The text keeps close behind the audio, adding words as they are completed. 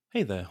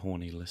Hey there,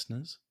 horny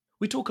listeners.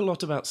 We talk a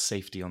lot about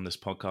safety on this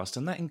podcast,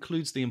 and that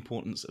includes the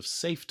importance of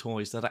safe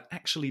toys that are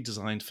actually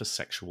designed for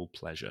sexual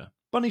pleasure.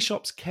 Bunny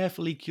Shop's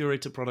carefully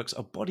curated products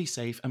are body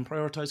safe and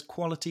prioritize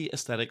quality,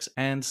 aesthetics,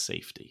 and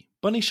safety.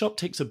 Bunny Shop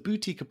takes a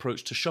boutique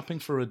approach to shopping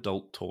for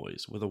adult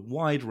toys, with a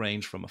wide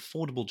range from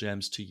affordable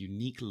gems to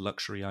unique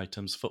luxury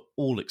items for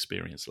all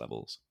experience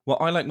levels.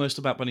 What I like most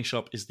about Bunny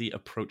Shop is the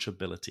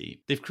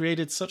approachability. They've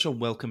created such a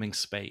welcoming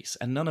space,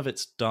 and none of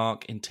it's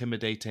dark,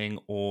 intimidating,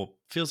 or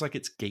feels like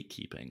it's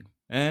gatekeeping.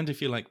 And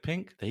if you like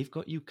pink, they've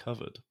got you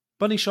covered.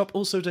 Bunny Shop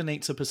also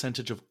donates a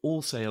percentage of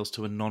all sales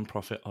to a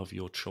non-profit of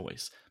your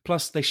choice.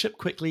 Plus, they ship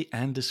quickly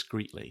and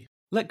discreetly.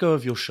 Let go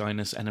of your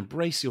shyness and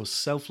embrace your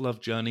self-love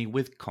journey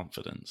with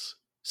confidence.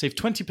 Save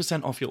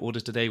 20% off your order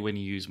today when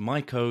you use my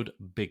code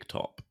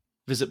BIGTOP.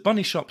 Visit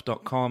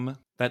bunnyshop.com,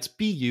 that's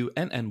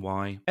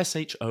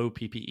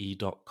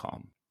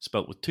BUNNYSHOPPE.com,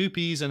 spelt with 2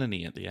 P's and an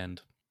E at the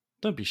end.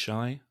 Don't be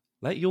shy,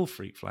 let your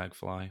freak flag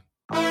fly.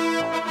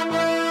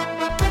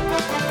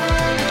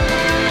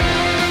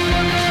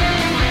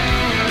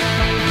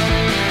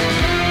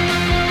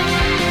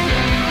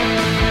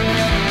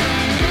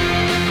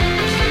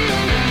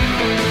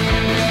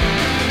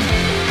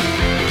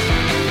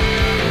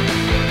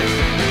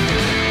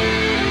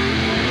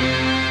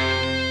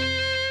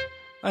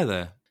 Hi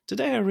there.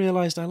 Today I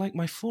realised I like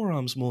my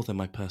forearms more than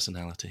my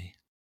personality.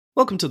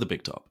 Welcome to the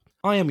Big Top.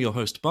 I am your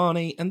host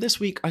Barney, and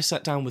this week I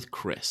sat down with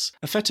Chris,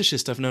 a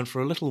fetishist I've known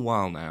for a little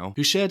while now,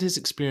 who shared his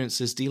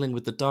experiences dealing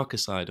with the darker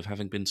side of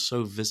having been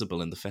so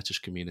visible in the fetish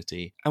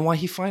community, and why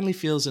he finally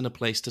feels in a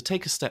place to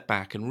take a step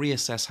back and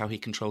reassess how he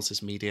controls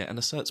his media and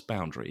asserts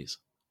boundaries.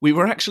 We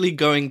were actually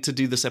going to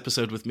do this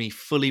episode with me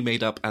fully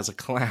made up as a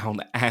clown,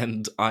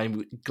 and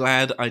I'm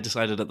glad I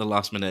decided at the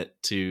last minute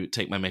to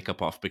take my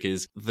makeup off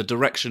because the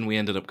direction we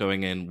ended up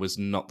going in was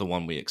not the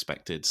one we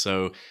expected.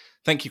 So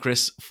thank you,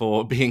 Chris,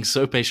 for being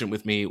so patient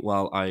with me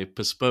while I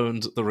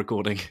postponed the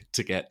recording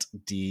to get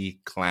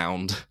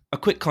de-clowned. A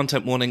quick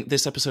content warning,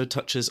 this episode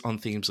touches on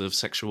themes of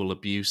sexual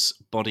abuse,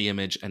 body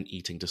image, and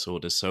eating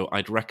disorders, so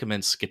I'd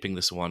recommend skipping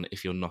this one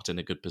if you're not in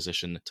a good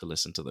position to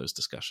listen to those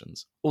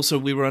discussions. Also,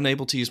 we were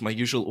unable to use my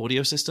usual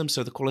audio system,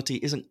 so the quality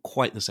isn't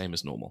quite the same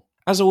as normal.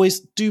 As always,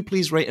 do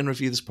please rate and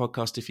review this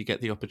podcast if you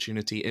get the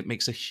opportunity. It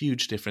makes a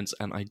huge difference,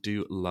 and I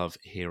do love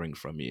hearing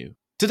from you.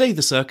 Today,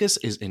 the circus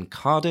is in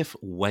Cardiff,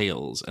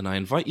 Wales, and I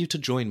invite you to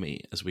join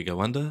me as we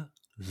go under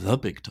the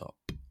Big Top.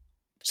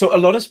 So a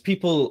lot of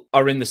people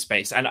are in the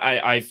space, and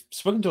I've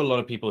spoken to a lot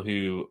of people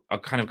who are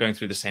kind of going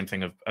through the same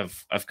thing of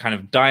kind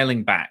of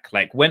dialing back,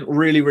 like went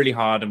really, really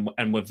hard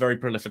and were very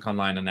prolific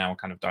online and now are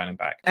kind of dialing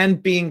back.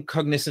 And being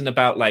cognizant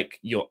about like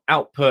your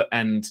output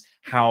and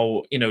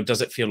how,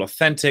 does it feel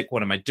authentic?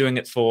 What am I doing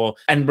it for?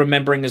 And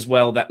remembering as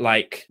well that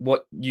like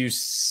what you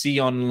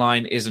see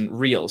online isn't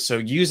real. So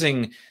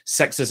using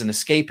sex as an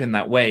escape in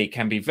that way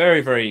can be very,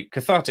 very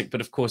cathartic,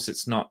 but of course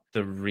it's not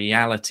the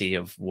reality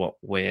of what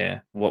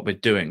we're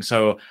doing.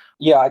 So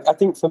yeah, I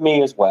think for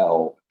me as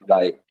well,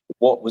 like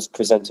what was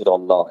presented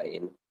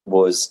online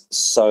was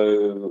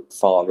so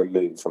far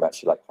removed from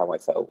actually like how I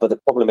felt. But the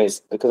problem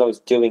is because I was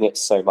doing it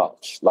so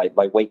much, like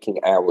my waking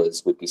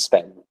hours would be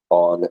spent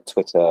on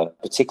Twitter,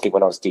 particularly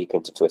when I was deep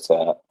into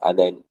Twitter, and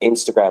then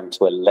Instagram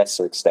to a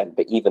lesser extent.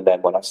 But even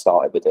then, when I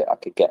started with it, I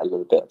could get a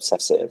little bit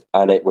obsessive,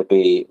 and it would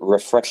be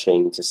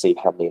refreshing to see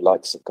how many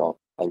likes it got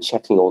and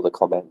checking all the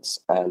comments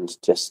and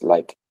just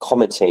like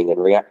commenting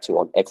and reacting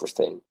on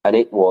everything. And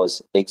it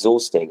was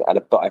exhausting.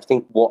 But I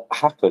think what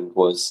happened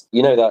was,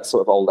 that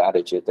sort of old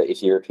adage that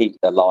if you repeat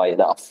a lie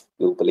enough,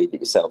 you'll believe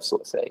it yourself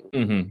sort of thing.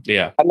 Mm-hmm,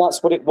 yeah. And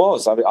that's what it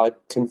was. I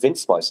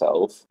convinced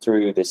myself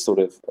through this sort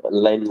of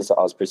lens that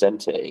I was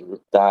presenting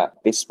that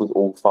this was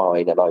all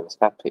fine and I was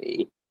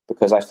happy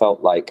because I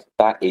felt like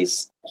that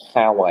is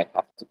how I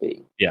have to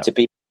be. Yeah. To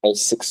be a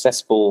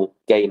successful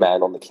gay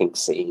man on the kink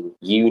scene,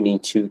 you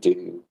need to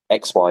do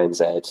X, Y, and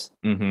Z.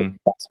 Mm-hmm.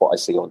 That's what I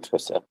see on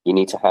Twitter. You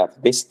need to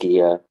have this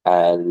gear.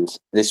 And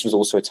this was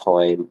also a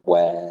time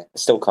where I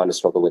still kind of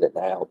struggle with it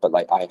now, but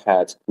like I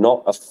had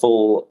not a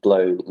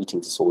full-blown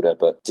eating disorder,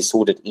 but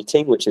disordered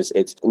eating, which is,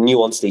 it's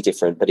nuancedly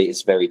different, but it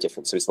is very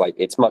different. So it's like,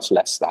 it's much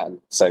less than.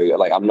 So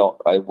like,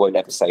 I won't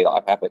ever say that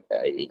I have a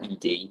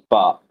ED,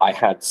 but I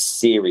had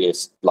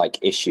serious like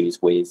issues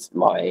with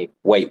my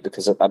weight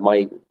because at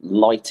my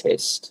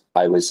lightest,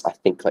 I was, I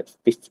think, like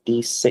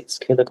 56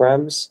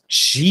 kilograms.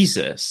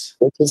 Jesus.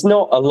 Which is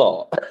not a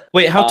lot.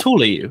 Wait, how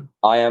tall are you?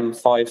 I am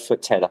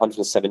 5'10",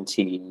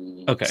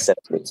 170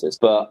 centimeters.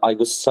 But I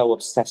was so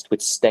obsessed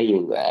with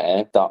staying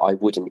there that I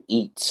wouldn't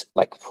eat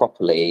like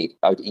properly.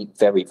 I would eat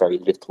very, very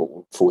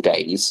little for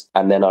days.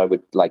 And then I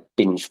would like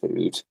binge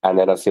food. And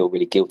then I'd feel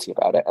really guilty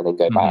about it and then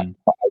go back.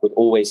 But I would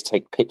always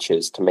take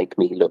pictures to make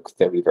me look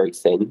very, very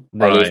thin.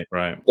 Right.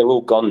 They're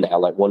all gone now.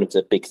 Like one of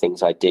the big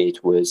things I did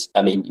was,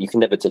 I mean, you can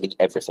never delete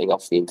everything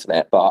off the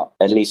internet, but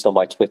at least on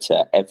my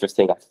Twitter,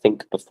 everything I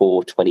think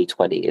before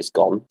 2020 is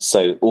gone.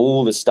 So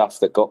all the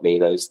stuff that got me me,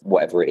 those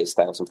whatever it is,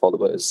 1,000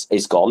 followers,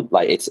 is gone.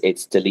 Like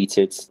it's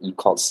deleted. You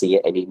can't see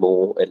it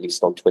anymore, at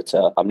least on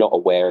Twitter. I'm not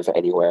aware of it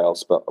anywhere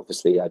else, but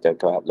obviously I don't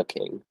go out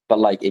looking. But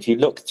like, if you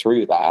look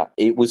through that,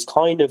 it was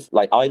kind of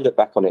like, I look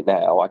back on it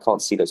now, I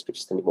can't see those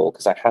pictures anymore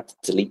because I had to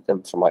delete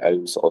them for my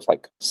own sort of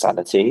like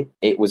sanity.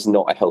 It was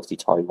not a healthy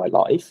time in my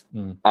life.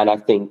 And I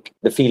think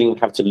the feeling of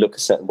having to look a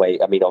certain way,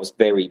 I mean, I was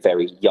very,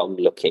 very young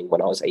looking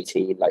when I was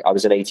 18. Like, I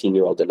was an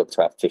 18-year-old that looked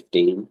about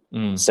 15.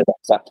 So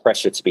that's that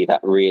pressure to be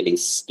that really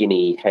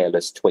skinny,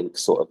 hairless twink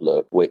sort of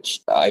look,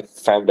 which I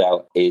found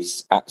out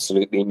is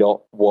absolutely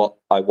not what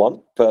I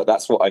want, but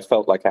that's what I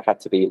felt like I had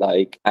to be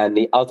like. And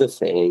the other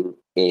thing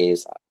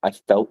is, I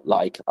felt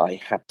like I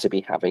had to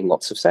be having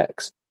lots of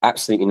sex.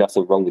 Absolutely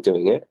nothing wrong with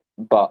doing it.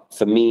 But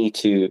for me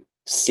to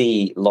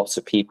see lots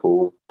of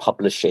people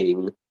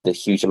publishing the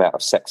huge amount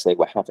of sex they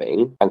were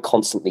having and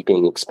constantly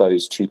being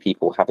exposed to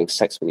people having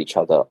sex with each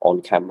other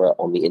on camera,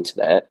 on the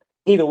internet,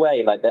 either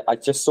way, like, I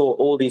just saw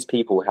all these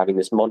people having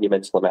this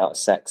monumental amount of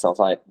sex. I was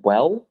like,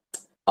 well,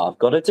 I've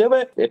got to do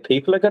it if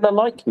people are going to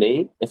like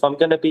me, if I'm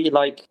going to be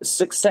like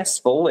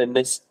successful in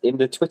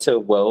the Twitter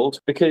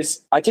world,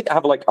 because I did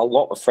have like a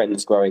lot of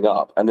friends growing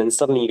up, and then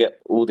suddenly you get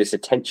all this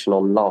attention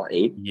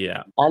online.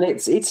 Yeah. And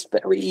it's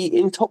very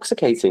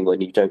intoxicating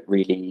when you don't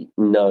really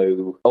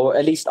know, or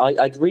at least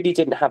I really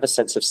didn't have a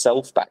sense of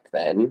self back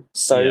then.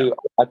 So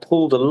I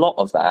pulled a lot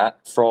of that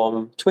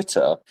from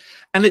Twitter.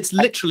 And it's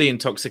literally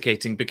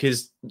intoxicating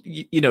because,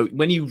 you know,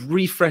 when you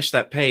refresh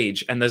that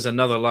page and there's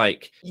another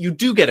like, you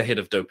do get a hit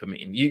of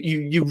dopamine.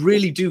 You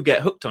really do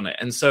get hooked on it.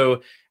 And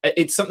so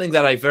it's something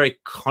that I very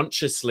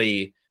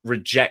consciously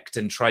reject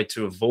and try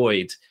to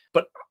avoid.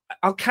 But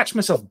I'll catch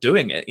myself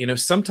doing it. You know,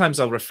 sometimes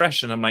I'll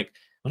refresh and I'm like,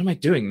 what am I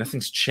doing?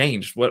 Nothing's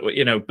changed. What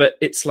you know, but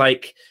it's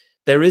like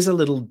there is a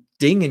little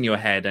ding in your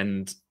head,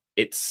 and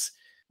it's...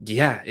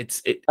 Yeah,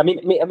 I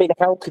mean,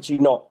 how could you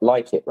not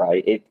like it,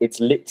 right? It's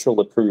literal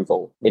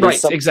approval.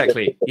 Right,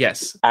 exactly,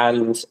 yes.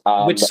 And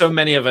which so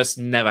many of us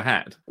never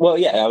had. Well,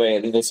 yeah, I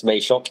mean, this may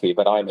shock you,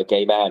 but I'm a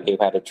gay man who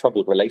had a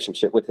troubled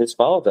relationship with his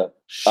father.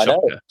 Shocker. I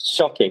know,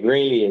 shocking,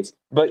 really is.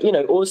 But, you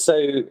know,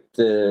 also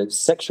the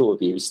sexual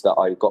abuse that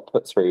I got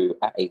put through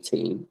at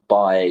 18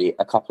 by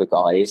a couple of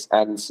guys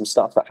and some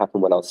stuff that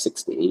happened when I was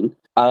 16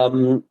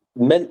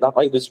 meant that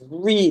I was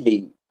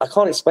really... I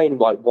can't explain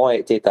why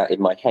it did that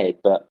in my head,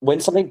 but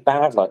when something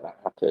bad like that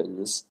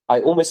happens,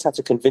 I almost had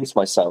to convince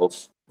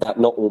myself that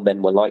not all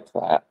men were like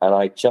that. And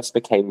I just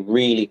became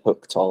really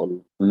hooked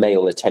on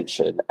male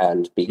attention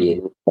and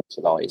being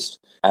sexualized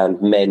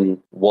and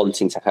men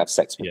wanting to have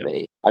sex with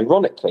me.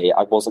 Ironically,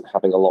 I wasn't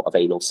having a lot of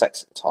anal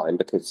sex at the time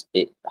because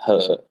it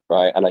hurt,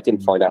 right? And I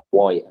didn't find out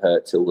why it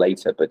hurt till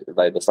later, but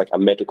there's like a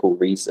medical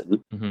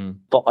reason.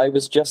 But I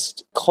was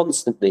just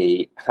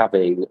constantly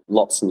having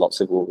lots and lots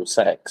of oral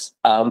sex.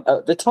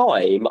 At the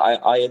time,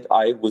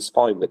 I was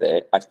fine with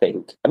it, I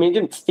think. I mean, it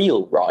didn't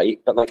feel right,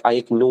 but like I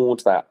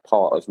ignored that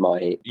part of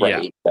my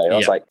brain. So I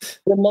was like,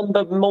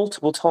 remember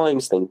multiple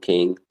times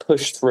thinking,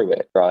 push through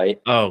it, right?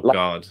 Oh, like,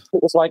 God.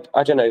 It was like,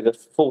 I don't know, the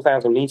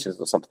 4,000 meters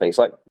or something. It's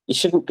like, you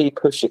shouldn't be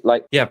pushing,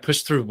 like... Yeah,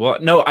 push through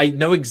what? No, I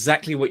know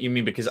exactly what you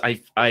mean, because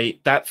I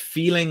that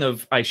feeling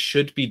of I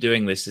should be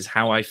doing this is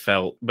how I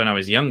felt when I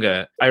was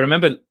younger. I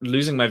remember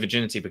losing my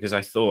virginity because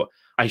I thought,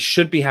 I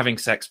should be having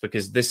sex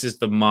because this is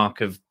the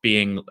mark of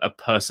being a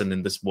person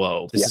in this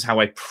world. This is how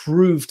I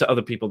prove to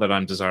other people that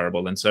I'm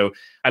desirable. And so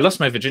I lost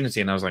my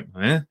virginity and I was like,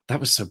 that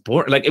was so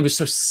boring. Like, it was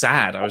so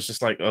sad. I was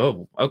just like,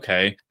 oh,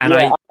 okay. And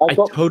I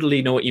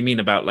totally know what you mean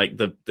about like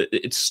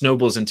it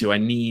snowballs into I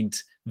need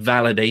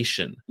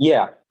validation.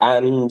 Yeah.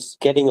 And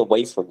getting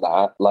away from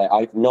that, like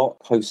I've not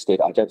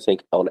posted, I don't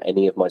think, on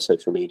any of my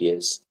social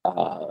medias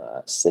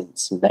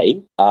since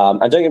May. And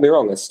don't get me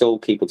wrong, I still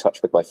keep in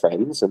touch with my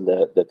friends and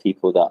the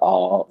people that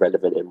are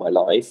relevant in my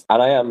life.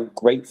 And I am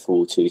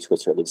grateful to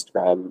Twitter and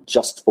Instagram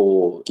just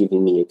for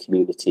giving me a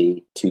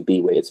community to be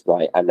with,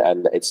 right?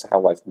 And it's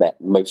how I've met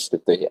most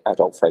of the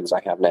adult friends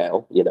I have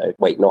now. You know,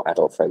 wait, not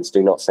adult friends.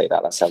 Do not say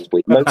that. That sounds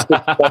weird. Most of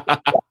the friends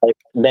that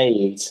I've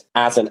made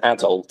as an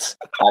adult,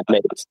 I've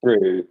made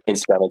through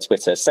Instagram and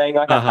Twitter. Saying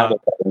I have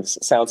adult friends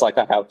sounds like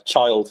I have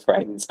child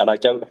friends, and I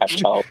don't have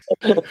child.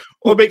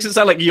 What makes it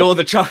sound like you're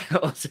the child?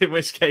 In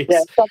which case,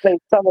 yeah,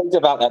 something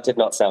about that did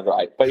not sound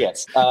right. But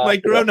yes, my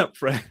grown-up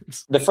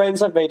friends, the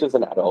friends I've made as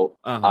an adult,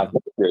 I've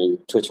made through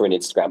Twitter and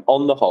Instagram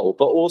on the whole,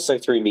 but also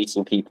through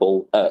meeting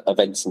people at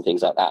events and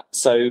things like that.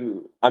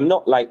 So I'm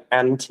not like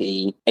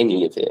anti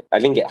any of it. I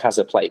think it has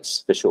a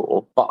place for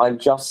sure, but I'm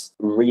just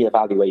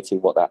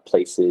reevaluating what that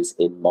place is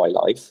in my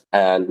life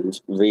and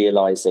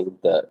realizing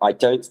that I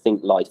don't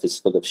think life is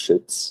full of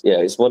shoulds. Yeah,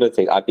 it's one of the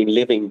things I've been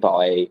living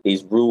by,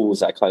 these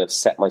rules I kind of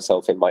set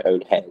myself in my own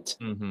head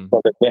from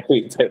a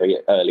very, very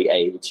early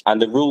age.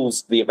 And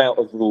the amount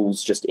of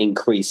rules just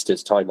increased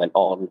as time went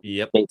on.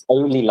 It's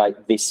only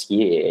like this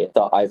year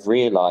that I've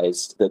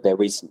realized that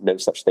there is no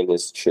such thing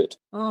as should.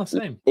 Oh,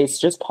 same. It's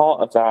just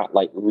part of that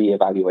like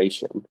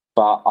reevaluation.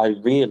 But I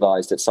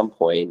realized at some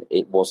point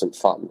it wasn't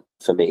fun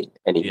for me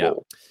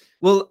anymore.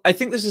 Well, I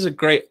think this is a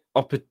great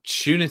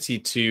opportunity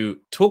to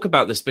talk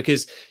about this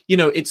because, you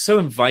know, it's so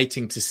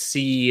inviting to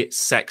see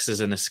sex as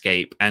an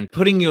escape and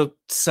putting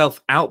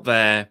yourself out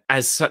there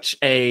as such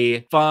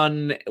a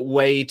fun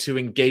way to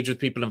engage with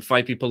people and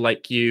find people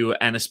like you.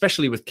 And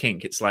especially with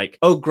kink, it's like,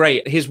 oh,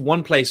 great. Here's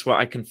one place where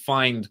I can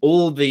find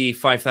all the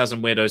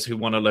 5,000 weirdos who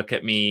want to look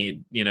at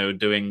me, you know,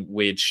 doing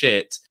weird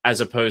shit,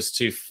 as opposed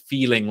to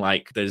feeling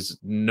like there's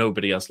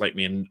nobody else like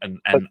me and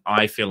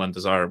I feel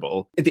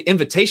undesirable. The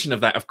invitation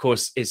of that, of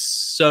course, is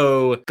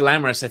so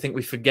glamorous. I think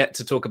we forget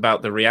to talk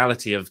about the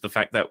reality of the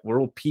fact that we're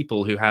all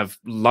people who have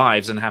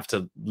lives and have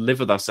to live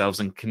with ourselves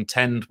and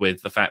contend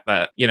with the fact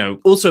that, you know,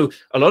 also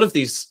a lot of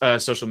these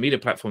social media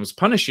platforms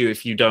punish you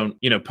if you don't,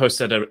 you know,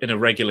 post in a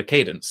regular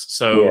cadence.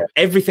 So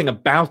everything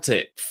about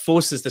it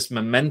forces this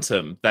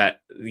momentum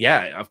that,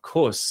 yeah, of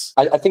course.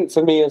 I think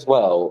for me as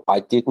well, I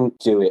didn't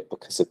do it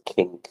because of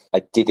kink.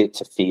 I did it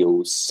to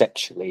feel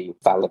sexually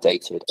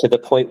validated, to the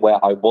point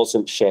where I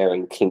wasn't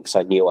sharing kinks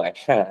I knew I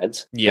had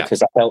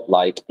because I felt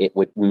like it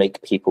would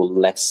make people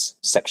less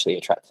sexually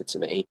attracted to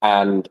me.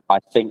 And I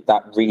think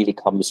that really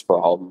comes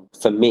from,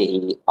 for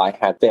me, I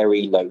had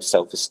very low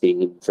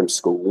self-esteem from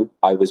school.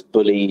 I was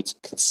bullied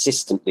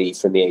consistently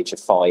from the age of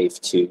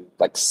 5 to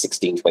like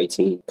 16 to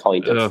 18,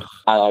 kind of. Ugh.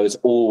 And I was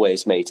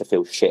always made to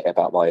feel shit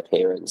about my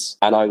appearance.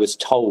 And I was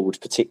told,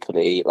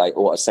 particularly, like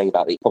what I was saying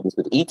about the problems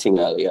with eating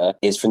earlier,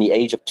 is from the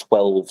age of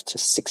 12 to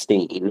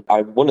 16,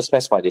 I want to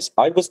specify this,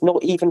 I was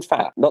not even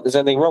fat. Not there's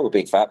anything wrong with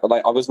being fat, but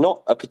like I was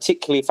not a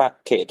particularly fat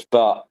kid,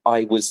 but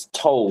I was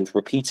told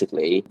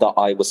repeatedly that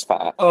I was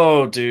fat.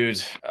 Oh,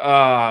 dude.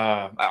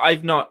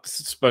 I've not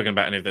spoken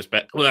about any of this,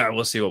 but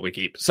we'll see what we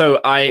keep.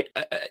 So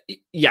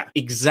yeah,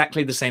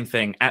 exactly the same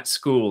thing at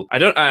school.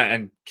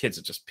 And kids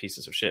are just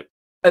pieces of shit.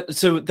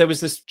 So there was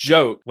this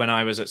joke when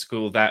I was at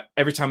school that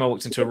every time I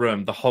walked into a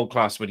room, the whole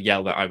class would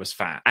yell that I was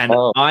fat. And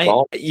I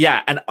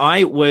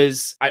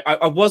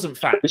wasn't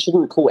fat. We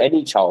shouldn't call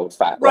any child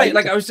fat. Right,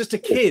 like I was just a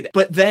kid.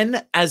 But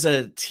then as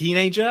a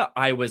teenager,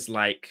 I was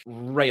like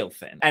rail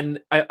thin. And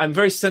I'm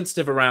very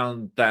sensitive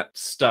around that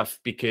stuff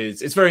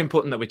because it's very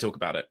important that we talk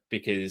about it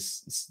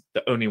because it's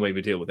the only way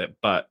we deal with it.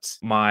 But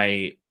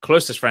my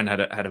closest friend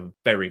had a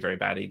very, very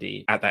bad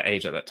ED at that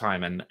age, at that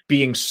time. And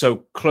being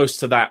so close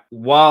to that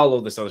while all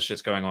this other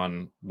shit's going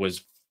on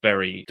was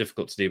very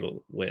difficult to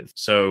deal with.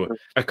 So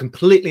I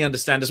completely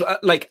understand as well.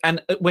 Like,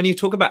 and when you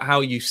talk about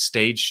how you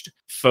staged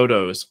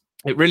photos,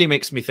 it really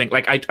makes me think,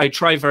 like, I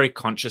try very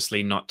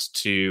consciously not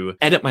to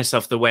edit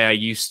myself the way I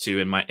used to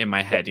in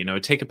my head, you know,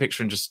 take a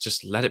picture and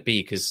just let it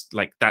be, because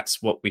like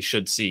that's what we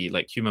should see,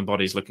 like human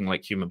bodies looking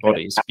like human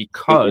bodies.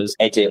 Because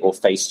edit or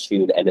face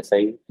tune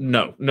anything.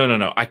 No.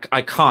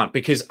 I can't,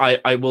 because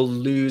I will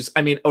lose.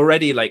 I mean,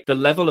 already like the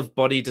level of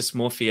body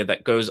dysmorphia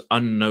that goes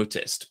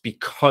unnoticed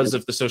because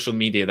of the social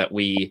media that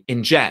we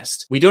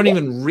ingest. We don't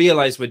even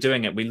realize we're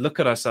doing it. We look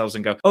at ourselves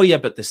and go, oh yeah,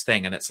 but this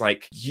thing. And it's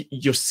like,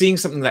 you're seeing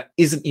something that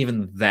isn't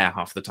even there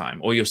half the time,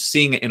 or you're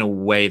seeing it in a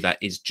way that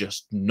is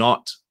just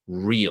not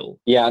real.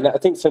 Yeah, and I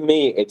think for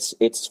me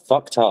it's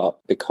fucked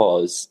up,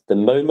 because the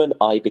moment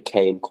I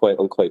became quote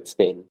unquote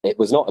thin, it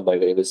was not a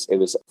moment, it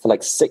was for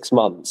like 6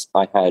 months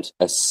I had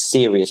a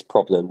serious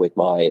problem with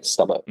my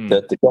stomach.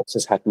 The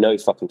doctors had no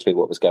fucking clue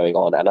what was going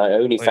on, and I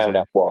only found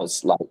out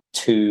was like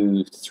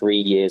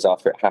 2-3 years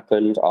after it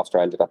happened, after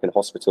I ended up in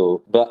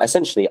hospital. But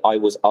essentially I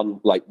was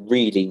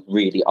really,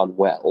 really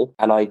unwell,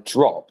 and I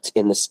dropped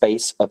in the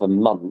space of a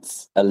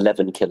month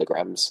 11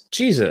 kilograms.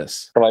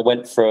 Jesus. So I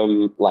went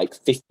from like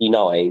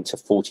 59 to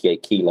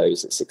 48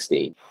 kilos at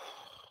 16,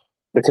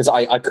 because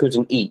I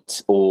couldn't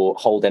eat or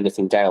hold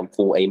anything down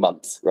for a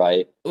month,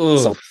 right? Ugh.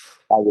 So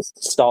I was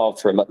starved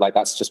for a month. Like,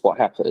 that's just what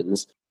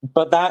happens.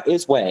 But that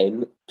is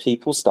when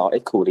people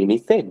started calling me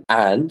thin.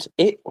 And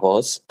it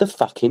was the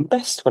fucking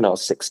best when I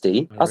was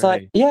 16. I was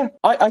like, yeah,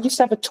 I used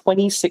to have a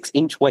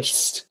 26-inch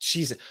waist.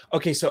 Jesus.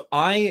 Okay, so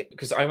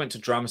because I went to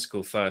drama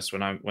school first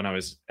when I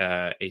was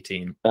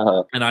 18,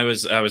 and I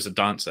was a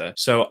dancer.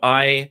 So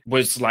I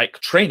was like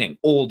training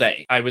all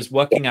day. I was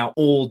working out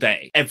all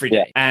day, every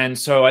day. And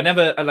so I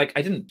never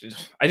I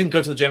didn't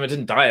go to the gym. I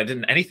didn't diet. I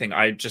didn't anything.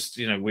 I just,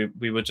 you know,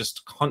 we were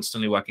just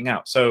constantly working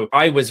out. So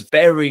I was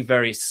very,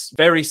 very,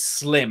 very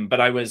slim.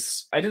 But I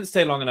didn't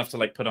stay long enough to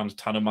like put on a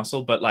ton of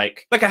muscle, but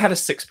like I had a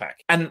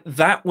 6-pack, and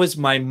that was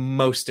my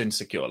most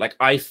insecure. Like,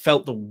 I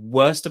felt the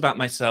worst about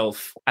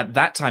myself at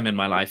that time in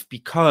my life,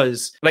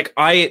 because like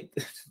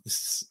this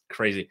is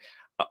crazy.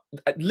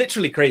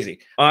 Literally crazy.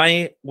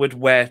 I would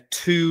wear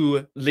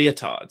 2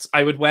 leotards.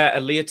 I would wear a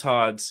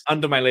leotard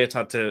under my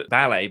leotard to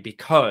ballet,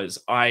 because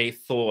I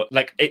thought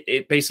like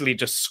it basically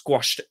just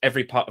squashed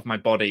every part of my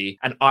body,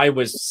 and I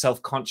was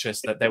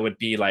self-conscious that there would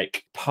be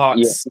like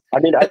parts. Yeah.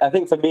 I mean, I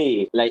think for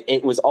me, like,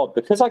 it was odd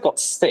because I got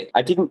sick.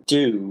 I didn't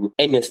do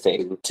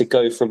anything to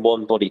go from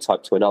one body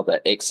type to another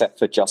except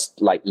for just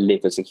like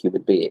live as a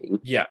human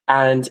being. Yeah.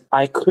 And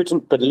I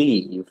couldn't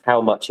believe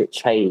how much it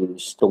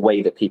changed the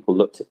way that people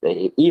looked at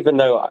me, even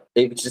though know.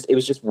 It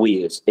was just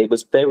weird. It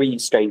was very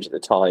strange at the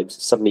time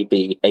to suddenly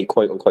be a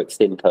quote unquote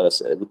thin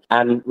person.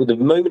 And the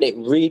moment it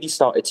really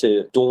started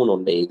to dawn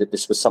on me that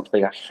this was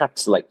something I had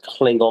to like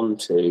cling on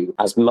to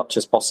as much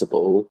as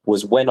possible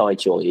was when I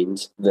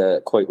joined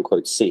the quote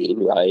unquote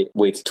scene, right,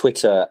 with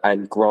Twitter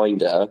and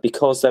Grindr,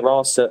 because there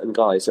are certain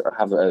guys that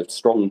have a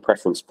strong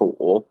preference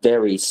for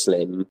very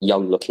slim,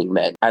 young looking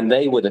men. And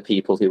they were the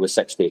people who were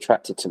sexually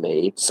attracted to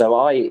me. So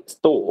I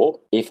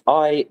thought if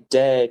I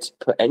dared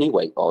put any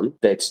weight on,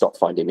 they'd stop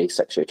finding me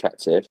sexually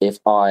attractive. If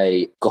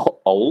I got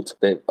old,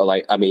 then,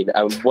 like, I mean,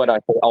 when I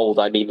say old,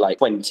 I mean like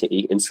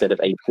 20 instead of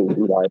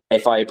 18. Like,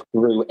 if I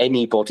grew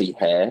any body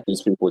hair,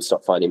 these people would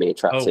stop finding me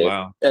attractive. Oh,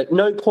 wow. At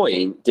no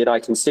point did I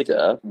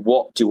consider,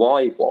 what do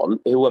I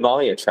want? Who am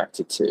I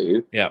attracted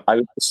to? Yeah. I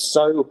was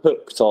so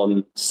hooked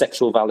on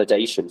sexual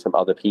validation from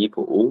other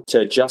people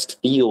to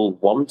just feel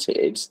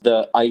wanted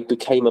that I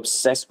became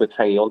obsessed with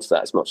hanging on to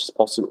that as much as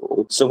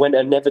possible. So when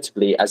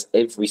inevitably, as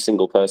every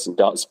single person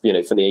does, you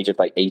know, from the age of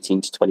like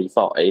 18 to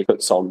 25,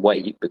 puts on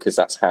weight because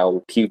that's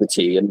how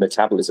puberty and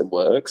metabolism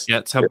works. Yeah,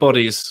 it's how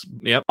bodies.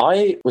 Yep.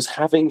 I was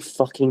having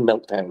fucking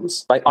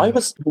meltdowns. Like, I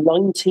was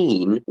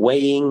 19,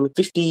 weighing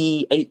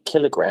 58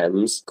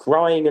 kilograms,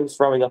 crying and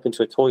throwing up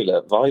into a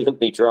toilet,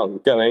 violently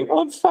drunk, going,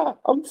 I'm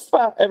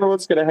fat,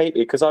 everyone's going to hate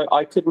me, because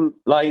I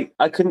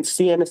couldn't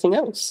see anything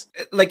else.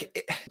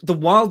 Like, the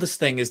wildest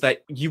thing is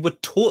that you were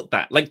taught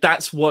that. Like,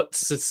 that's what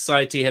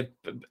society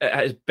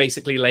has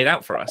basically laid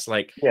out for us.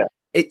 Like, yeah.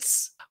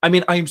 I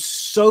mean, I'm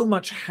so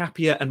much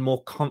happier and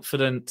more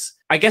confident.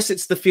 I guess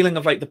it's the feeling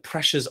of like the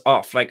pressure's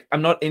off. Like,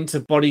 I'm not into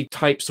body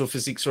types or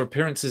physiques or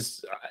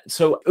appearances.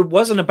 So it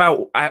wasn't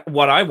about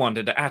what I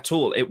wanted at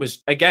all. It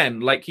was, again,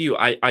 like you,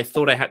 I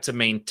thought I had to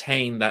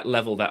maintain that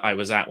level that I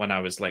was at when I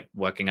was like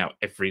working out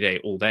every day,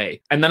 all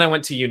day. And then I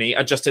went to uni,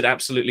 adjusted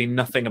absolutely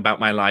nothing about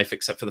my life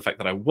except for the fact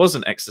that I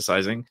wasn't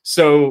exercising.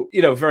 So,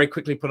 you know, very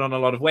quickly put on a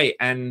lot of weight.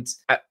 And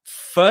at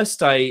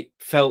first I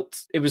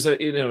felt it was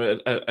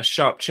a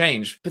sharp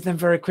change, but then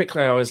very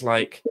quickly I was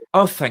like,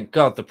 oh, thank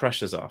God the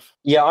pressure's off.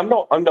 Yeah, I'm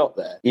not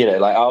there. You know,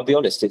 like, I'll be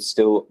honest, it's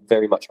still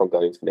very much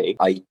ongoing for me.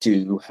 I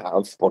do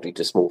have body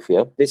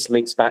dysmorphia. This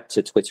links back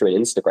to Twitter and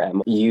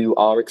Instagram. You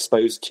are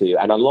exposed to,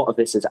 and a lot of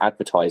this is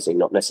advertising,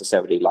 not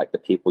necessarily like the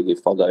people you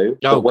follow.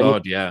 Oh,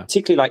 God, yeah.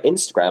 Particularly like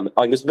Instagram,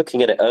 I was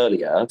looking at it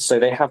earlier. So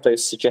they have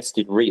those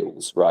suggested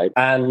reels, right?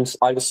 And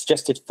I was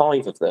suggested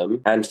 5 of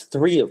them, and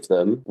 3 of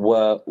them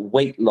were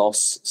weight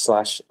loss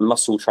 /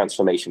 muscle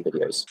transformation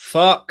videos.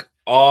 Fuck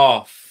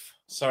off.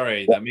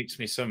 Sorry, that makes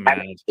me so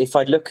mad. If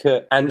I look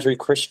at Andrew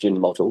Christian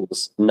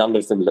models, none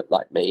of them look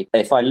like me.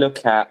 If I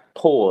look at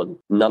porn,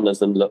 none of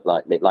them look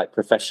like me, like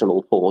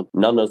professional porn,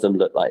 none of them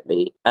look like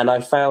me. And I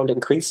found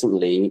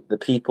increasingly the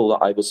people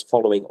that I was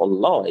following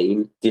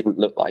online didn't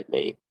look like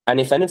me. And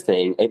if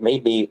anything, it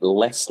made me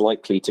less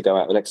likely to go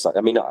out and exercise.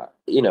 I mean,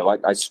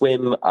 I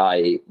swim,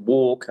 I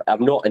walk.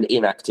 I'm not an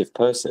inactive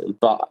person,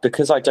 but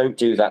because I don't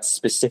do that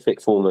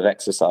specific form of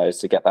exercise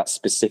to get that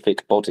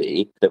specific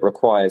body that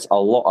requires a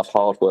lot of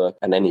hard work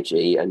and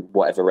energy and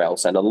whatever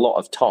else, and a lot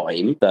of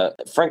time,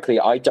 that frankly,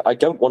 I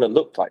don't want to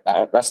look like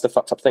that. That's the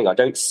fucked up thing. I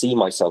don't see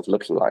myself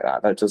looking like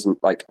that. That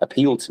doesn't like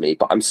appeal to me,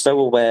 but I'm so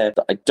aware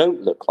that I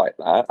don't look like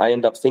that. I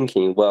end up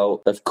thinking,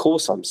 well, of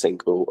course I'm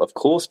single. Of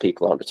course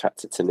people aren't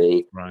attracted to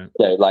me. Right.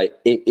 You know, like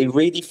it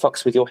really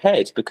fucks with your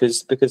head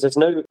because there's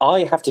no,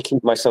 I have to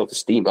keep my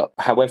self-esteem up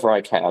however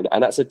I can.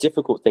 And that's a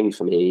difficult thing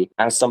for me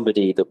as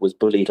somebody that was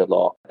bullied a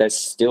lot. There's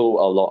still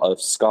a lot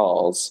of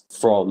scars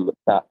from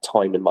that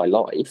time in my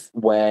life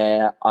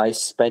where I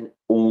spent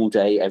all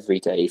day, every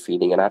day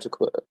feeling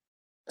inadequate.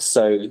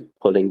 So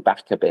pulling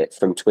back a bit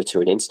from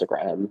Twitter and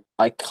Instagram,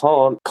 I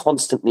can't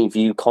constantly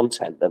view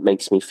content that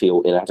makes me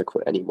feel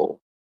inadequate anymore.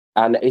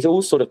 And it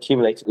all sort of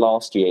accumulated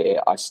last year.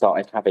 I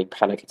started having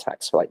panic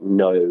attacks for like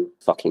no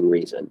fucking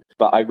reason.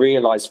 But I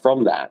realized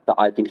from that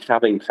I'd been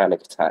having panic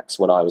attacks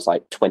when I was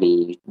like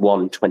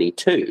 21,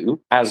 22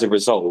 as a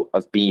result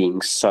of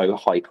being so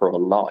hyper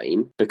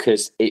online,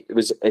 because it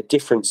was a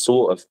different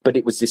sort of, but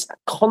it was this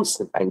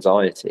constant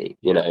anxiety,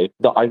 you know,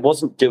 that I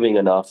wasn't doing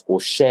enough or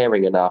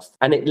sharing enough.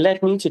 And it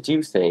led me to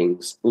do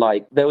things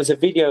like, there was a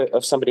video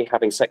of somebody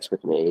having sex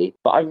with me,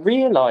 but I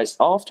realized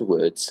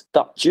afterwards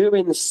that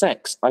during the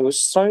sex, I was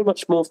so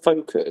much more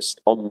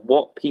focused on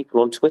what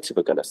people on Twitter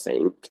were going to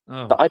think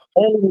that I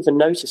barely even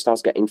noticed I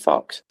was getting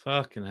fucked.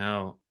 Fucking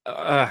hell.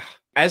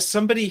 As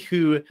somebody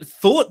who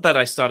thought that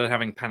I started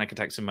having panic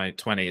attacks in my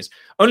 20s,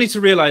 only to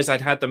realize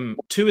I'd had them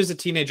 2 as a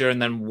teenager and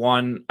then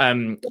 1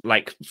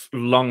 like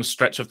long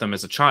stretch of them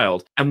as a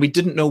child, and we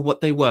didn't know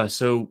what they were.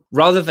 So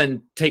rather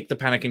than take the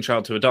panicking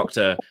child to a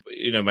doctor,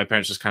 you know, my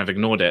parents just kind of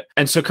ignored it.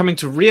 And so coming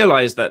to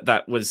realize that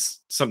that was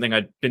something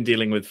I'd been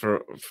dealing with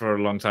for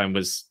a long time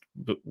was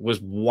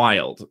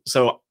wild.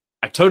 So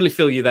I totally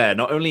feel you there.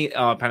 Not only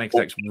are panic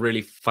attacks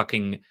really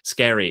fucking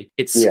scary,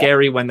 it's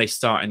scary when they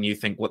start and you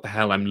think, what the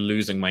hell, I'm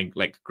losing my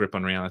like grip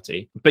on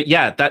reality. But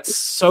yeah, that's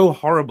so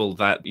horrible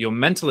that your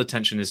mental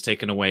attention is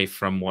taken away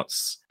from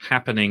what's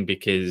happening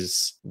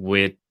because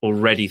we're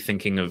already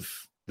thinking of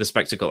the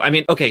spectacle. I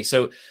mean, okay,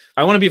 so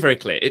I want to be very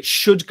clear. It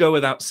should go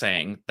without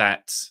saying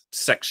that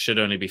sex should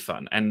only be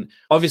fun. And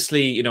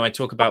obviously, you know, I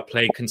talk about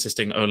play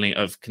consisting only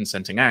of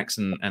consenting acts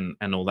and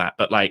all that.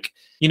 But like,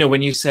 you know,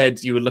 when you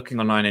said you were looking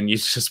online and you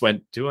just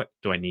went, do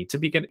I need to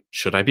be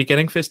should I be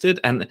getting fisted?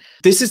 And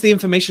this is the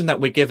information that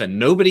we're given.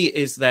 Nobody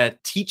is there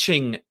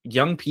teaching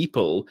young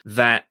people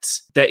that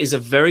there is a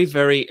very,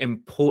 very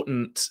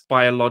important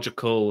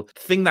biological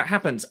thing that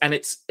happens. And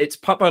it's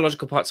part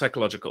biological, part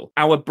psychological.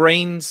 Our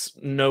brains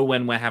know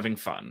when we're having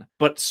fun,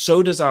 but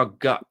so does our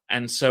gut.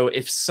 And so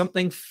if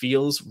something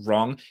feels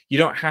wrong, you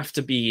don't have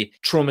to be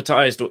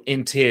traumatized or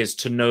in tears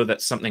to know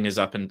that something is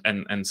up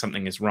and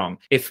something is wrong.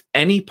 If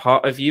any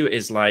part of you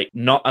is like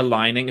not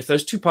aligning, if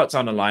those two parts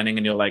aren't aligning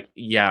and you're like,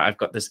 yeah, I've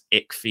got this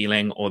ick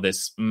feeling or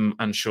this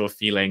unsure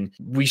feeling,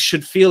 we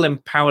should feel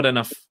empowered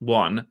enough,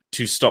 one,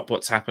 to stop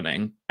what's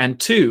happening. And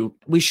two,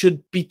 we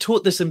should be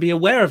taught this and be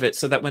aware of it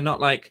so that we're not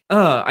like,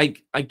 I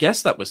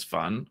guess that was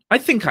fun. I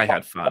think I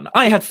had fun.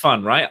 I had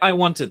fun, right? I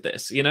wanted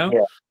this, you know?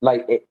 Yeah,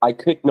 like I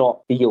could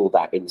not feel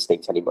that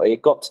instinct anymore.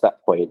 It got to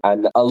that point.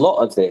 And a lot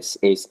of this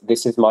is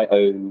my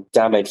own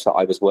damage that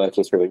I was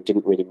working through and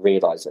didn't really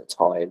realize at the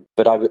time.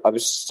 But I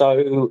was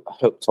so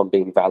hooked on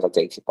being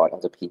validated by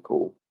other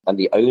people. And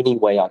the only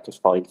way I could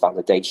find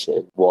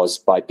validation was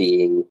by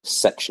being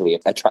sexually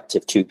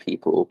attractive to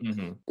people.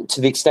 Mm-hmm.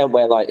 To the extent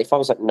where, like, if I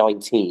was like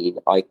 19,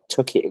 I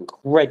took it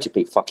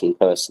incredibly fucking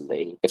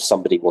personally if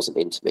somebody wasn't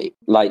into me.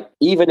 Like,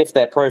 even if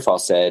their profile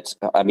said,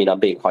 I mean,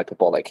 I'm being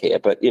hyperbolic here,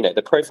 but, you know,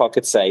 the profile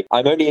could say,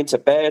 I'm only into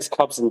bears,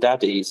 cubs and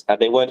daddies, and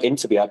they weren't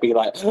into me, I'd be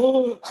like,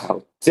 oh,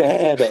 how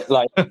dare they?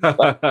 Like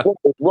what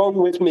is wrong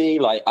with me?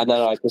 Like, and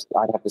then I'd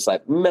have this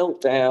like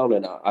meltdown,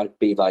 and I'd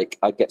be like,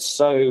 I'd get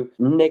so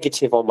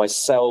negative on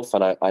myself,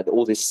 and I had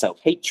all this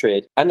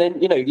self-hatred. And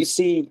then, you know, you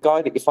see a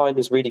guy that you find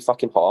is really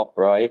fucking hot,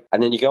 right?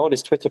 And then you go on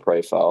his Twitter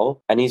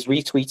profile and he's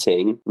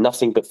retweeting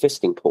nothing but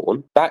fisting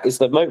porn. That is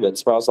the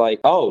moments where I was like,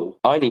 oh,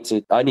 I need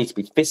to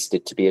be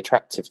fisted to be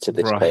attractive to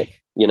this person.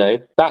 You know,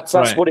 that's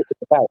right. What it's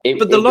about.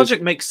 But the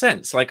logic makes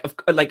sense. Like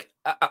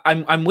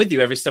I'm with you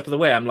every step of the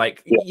way. I'm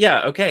like,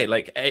 yeah okay.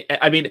 Like,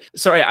 I mean,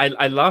 sorry,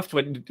 I laughed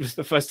when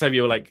the first time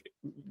you were like,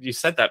 you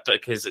said that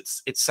because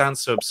it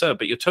sounds so absurd,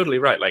 but you're totally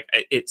right. Like,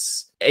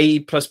 it's A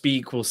plus B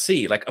equals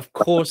C. Like, of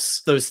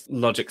course, those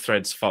logic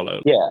threads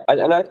follow. Yeah,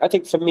 and I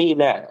think for me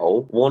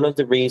now, one of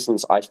the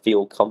reasons I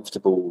feel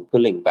comfortable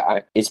pulling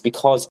back is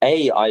because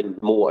I'm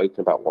more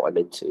open about what I'm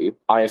into.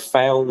 I have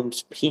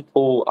found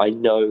people I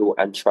know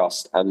and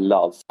trust and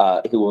love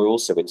who are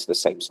also into the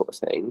same sort of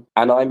thing.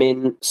 And I'm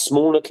in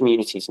smaller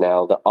communities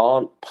now that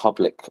aren't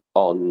public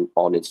on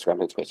Instagram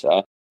and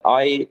Twitter.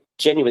 I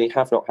genuinely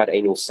have not had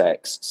anal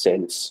sex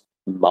since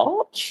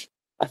March,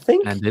 I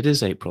think. And it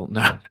is April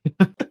now.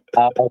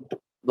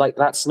 Like,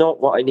 that's not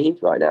what I need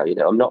right now. You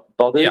know, I'm not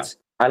bothered. Yeah.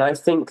 And I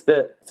think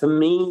that for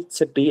me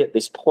to be at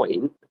this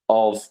point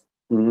of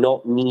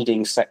not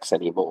needing sex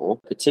anymore,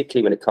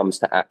 particularly when it comes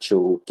to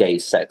actual gay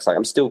sex. Like,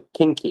 I'm still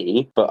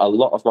kinky, but a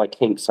lot of my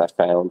kinks I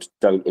found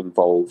don't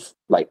involve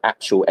like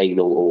actual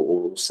anal or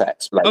oral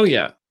sex. Like, oh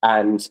yeah.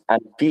 And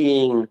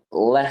being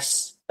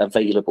less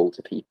available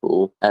to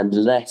people and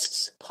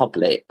less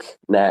public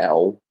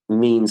now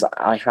means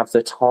I have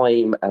the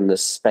time and the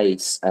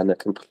space and a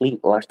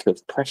complete lack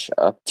of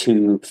pressure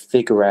to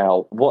figure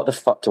out what the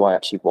fuck do I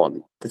actually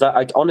want. Because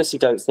I honestly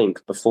don't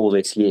think before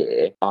this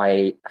year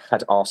I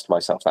had asked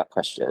myself that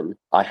question.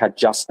 I had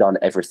just done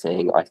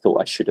everything I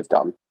thought I should have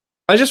done.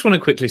 I just want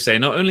to quickly say,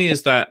 not only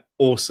is that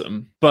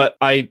awesome, but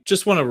I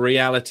just want to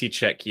reality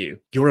check you.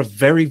 You're a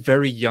very,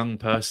 very young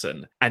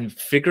person, and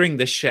figuring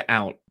this shit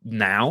out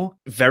now,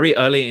 very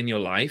early in your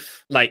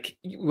life. Like,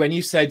 when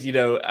you said, you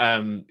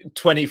know,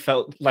 20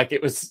 felt like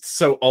it was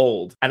so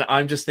old, and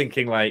I'm just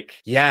thinking like,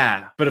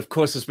 yeah, but of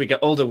course, as we get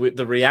older, with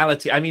the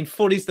reality, I mean,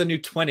 40 is the new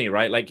 20,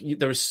 right? Like,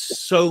 there is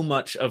so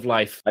much of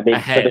life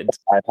ahead.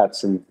 I've had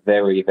some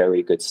very,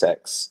 very good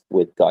sex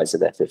with guys in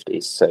their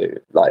 50s, so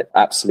like,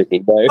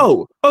 absolutely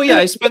no. Oh yeah,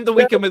 I spent the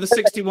weekend with a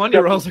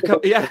 61-year-old.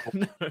 Yeah,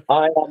 no.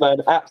 I am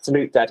an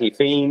absolute daddy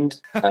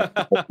fiend.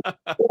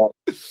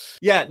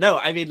 Yeah, no,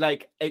 I mean,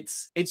 like,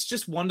 it's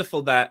just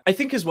wonderful that I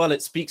think as well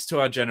it speaks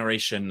to our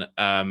generation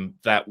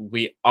that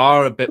we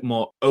are a bit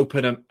more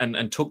open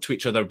and talk to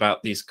each other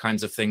about these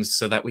kinds of things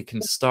so that we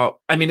can start.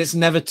 I mean, it's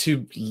never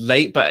too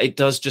late, but it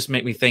does just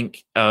make me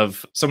think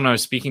of someone I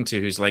was speaking to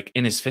who's like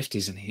in his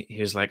 50s, and he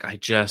was like,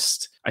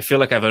 I feel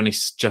like I've only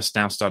just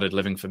now started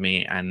living for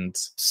me and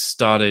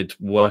started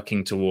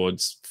working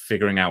towards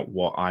figuring out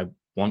what I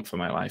want for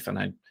my life.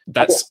 And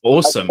that's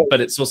awesome,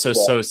 but it's also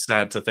so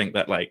sad to think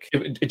that like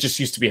it just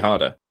used to be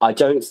harder. I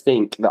don't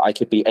think that I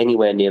could be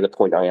anywhere near the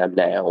point I am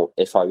now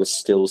if I was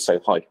still so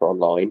hyper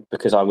online,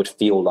 because I would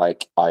feel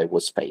like I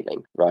was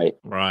failing, right?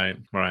 Right,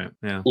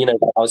 yeah. You know,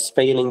 I was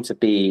failing to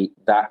be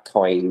that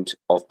kind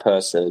of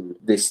person,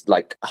 this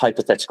like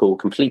hypothetical,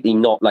 completely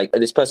not like,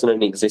 this person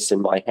only exists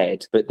in my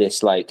head, but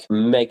this like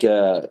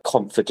mega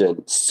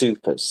confident,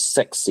 super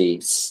sexy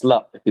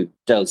slut who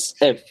does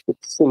every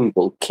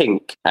single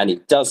kink, and he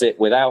does it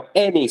without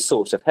any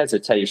sort of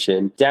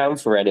hesitation, down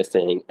for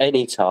anything,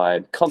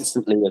 anytime,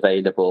 constantly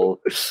available.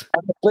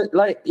 But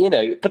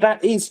but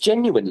that is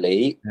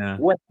genuinely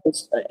when I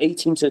was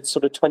 18 to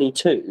sort of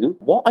 22,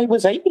 what I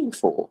was aiming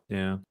for.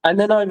 Yeah. And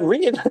then I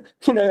really,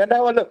 and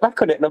now I look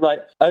back on it and I'm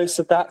like, oh,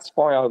 so that's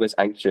why I was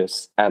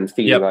anxious and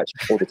feeling like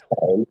all the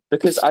time,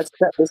 because I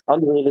set this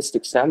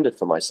unrealistic standard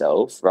for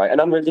myself, right? An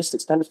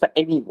unrealistic standard for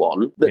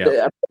anyone. That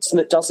a person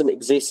that doesn't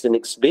exist and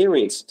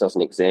experience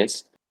doesn't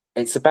exist.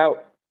 It's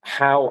about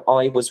how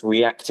I was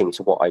reacting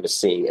to what I was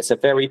seeing. It's a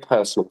very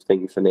personal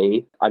thing for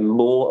me. I'm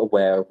more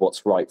aware of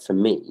what's right for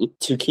me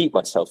to keep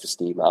my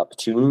self-esteem up,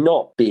 to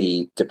not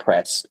be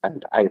depressed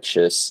and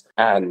anxious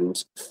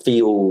and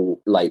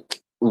feel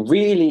like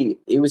really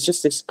it was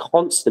just this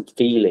constant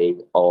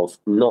feeling of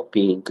not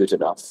being good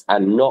enough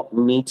and not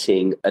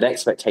meeting an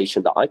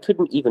expectation that I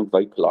couldn't even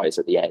vocalize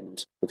at the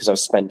end because I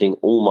was spending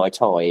all my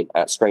time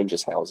at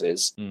strangers'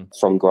 houses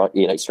from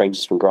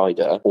strangers from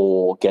Grindr,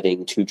 or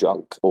getting too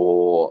drunk,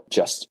 or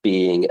just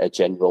being a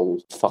general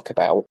fuck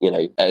about,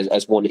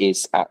 as one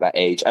is at that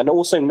age, and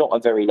also not a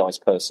very nice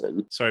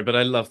person. Sorry, but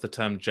I love the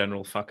term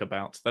general fuck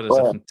about. That is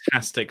a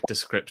fantastic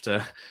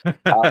descriptor.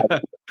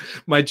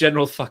 My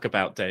general fuck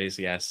about days,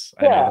 yes.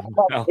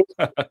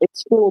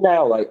 It's cool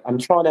now. Like, I'm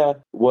trying to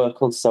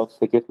work on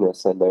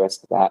self-forgiveness and the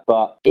rest of that,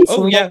 but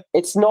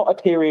it's not a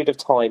period of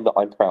time that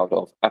I'm proud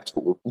of at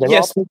all. There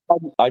are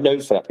people I know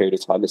for that period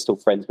of time, they're still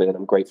friends with and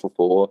I'm grateful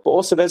for, but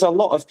also there's a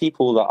lot of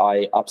people that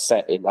I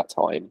upset in that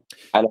time,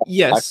 and I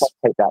can't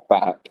take that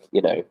back.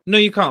 No,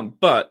 you can't.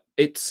 But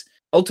it's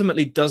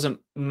ultimately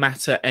doesn't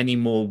matter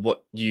anymore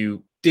what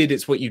you did.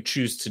 It's what you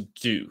choose to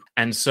do.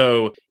 And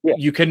so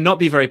you cannot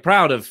be very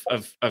proud of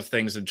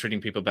things and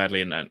treating people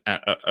badly, and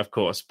of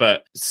course,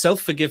 but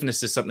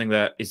self-forgiveness is something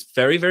that is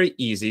very, very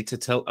easy to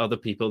tell other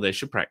people they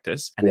should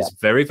practice, and it's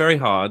very, very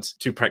hard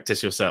to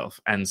practice yourself.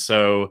 And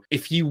so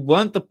if you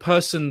weren't the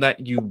person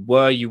that you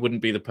were, you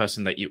wouldn't be the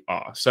person that you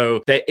are.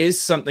 So there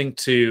is something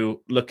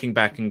to looking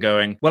back and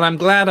going, well, I'm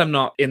glad I'm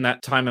not in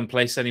that time and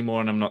place anymore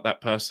and I'm not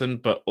that person,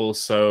 but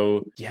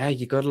also,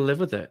 you got to live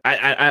with it.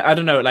 I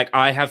don't know, like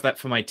I have that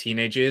for my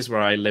teenage years where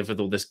I live with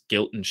all this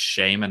guilt and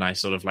shame, and I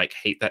sort of like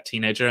hate that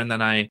teenager, and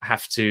then I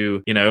have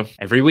to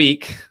every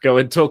week go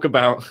and talk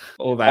about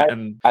all that.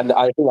 And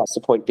I think that's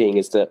the point being,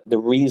 is that the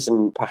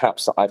reason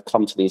perhaps that I've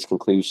come to these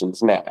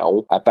conclusions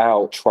now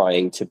about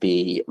trying to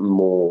be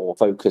more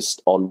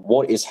focused on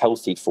what is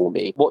healthy for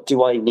me, what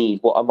do I need,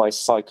 what are my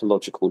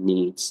psychological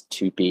needs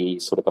to be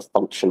sort of a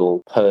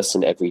functional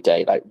person every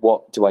day, like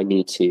what do I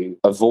need to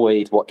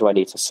avoid, what do I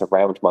need to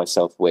surround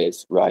myself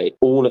with, right?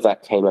 All of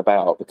that came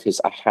about because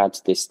I had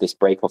this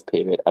break-off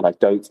period, and I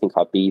don't think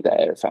I'd be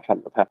there if it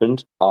hadn't have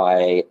happened.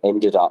 I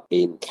ended up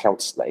in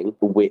counselling,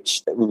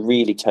 which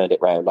really turned it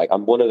around. Like,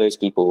 I'm one of those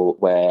people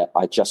where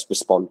I just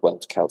respond well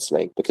to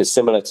counselling, because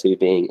similar to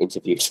being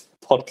interviewed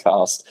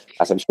podcast,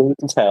 as I'm sure you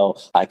can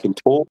tell, I can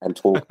talk and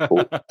talk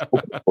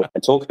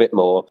and talk a bit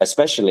more,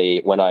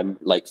 especially when I'm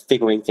like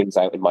figuring things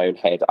out in my own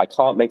head. I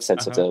can't make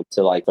sense of them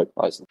to like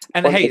vocalize them.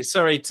 And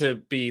sorry to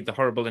be the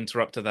horrible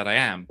interrupter that I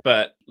am,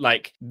 but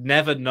like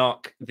never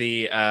knock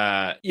the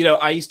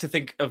I used to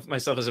think of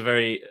myself as a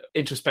very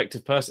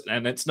introspective person,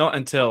 and it's not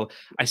until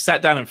I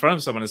sat down in front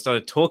of someone and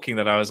started talking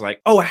that I was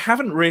like, oh, I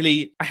haven't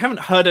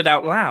heard it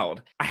out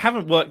loud. I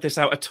haven't worked this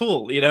out at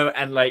all,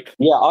 and like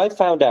I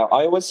found out,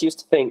 I always used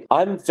to think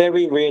I'm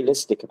very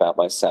realistic about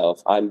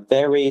myself. I'm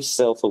very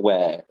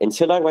self-aware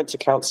until I went to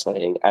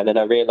counselling, and then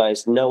I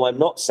realised, no, I'm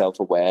not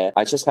self-aware.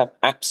 I just have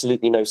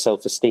absolutely no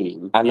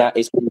self-esteem, and that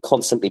is me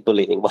constantly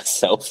bullying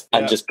myself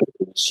and just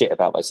putting shit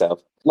about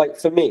myself. Like,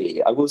 for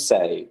me, I will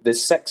say the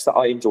sex that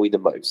I enjoy the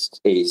most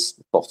is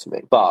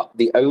bottoming, but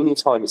the only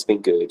time it's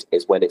been good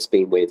is when it's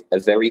been with a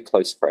very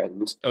close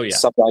friend,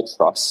 someone I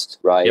trust,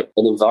 right?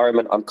 An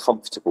environment I'm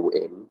comfortable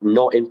in,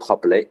 not in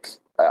public.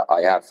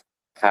 I have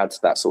had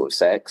that sort of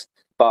sex.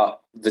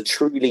 But the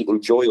truly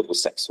enjoyable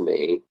sex for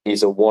me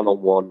is a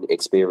one-on-one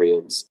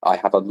experience. I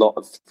have a lot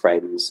of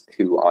friends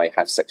who I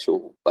have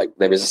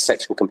there is a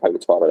sexual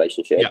component to our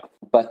relationship. Yeah.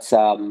 But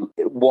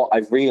what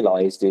I've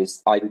realised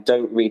is I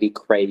don't really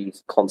crave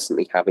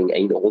constantly having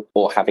anal,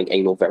 or having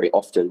anal very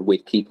often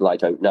with people I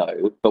don't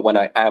know. But when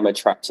I am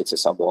attracted to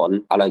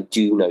someone, and I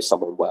do know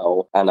someone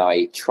well, and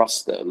I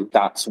trust them,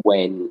 that's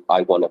when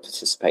I want to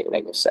participate in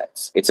anal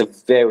sex. It's a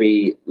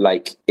very,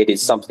 it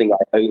is something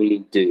I only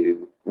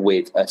do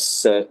with a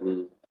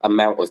certain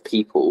amount of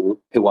people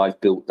who I've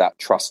built that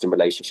trust and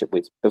relationship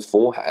with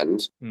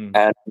beforehand.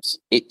 And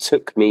it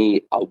took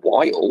me a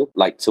while,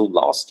 till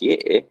last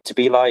year, to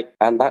be like,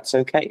 and that's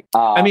okay.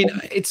 I mean,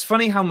 it's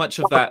funny how much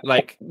of that,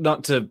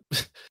 not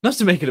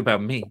to make it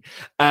about me,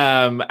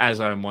 as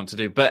I want to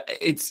do, but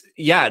it's,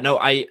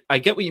 I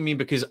get what you mean,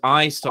 because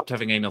I stopped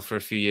having anal for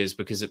a few years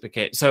because it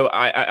became, so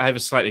I have a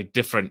slightly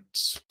different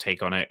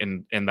take on it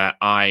in that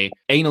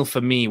anal for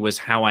me was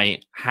how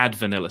I had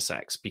vanilla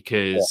sex,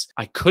 because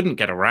I couldn't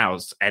get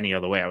aroused any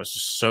other way. I was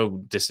just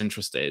so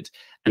disinterested.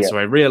 And so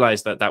I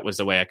realized that was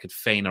the way I could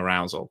feign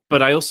arousal.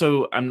 But I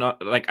also,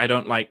 I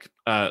don't like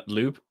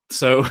lube.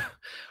 So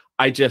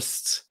I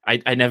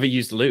never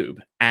used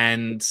lube.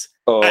 And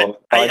Oh,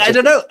 I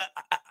don't know.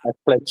 I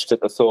flinched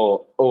at the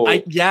thought. Oh,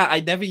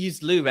 I never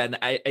used lube, and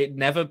it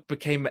never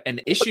became an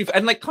issue.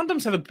 And like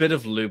condoms have a bit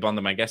of lube on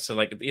them, I guess. So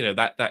like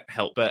that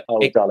helped. But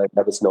darling,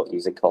 I was not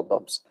using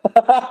condoms.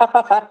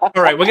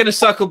 All right, we're going to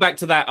circle back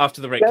to that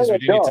after the break because we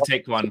do need to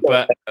take one.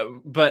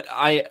 But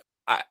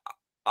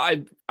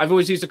I've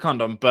always used a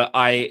condom, but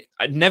I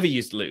never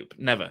used lube,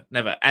 never.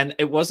 And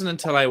it wasn't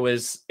until I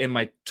was in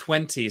my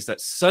 20s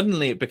that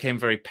suddenly it became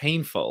very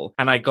painful,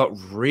 and I got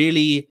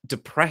really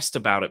depressed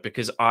about it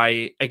because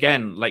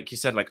again, like you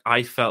said, like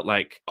I felt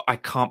like I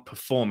can't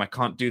perform, I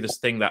can't do this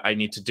thing that I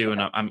need to do,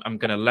 and I'm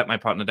going to let my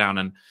partner down,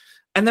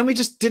 and then we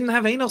just didn't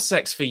have anal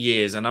sex for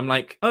years, and I'm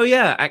like, oh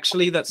yeah,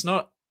 actually that's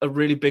not a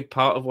really big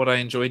part of what I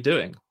enjoy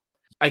doing.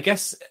 I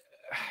guess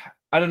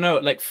I don't know.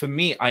 Like for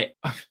me, I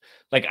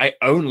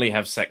only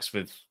have sex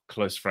with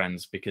close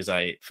friends because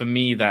for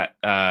me that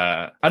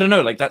I don't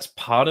know, like that's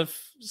part of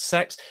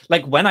sex.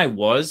 Like when I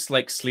was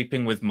like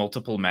sleeping with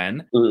multiple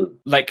men,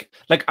 like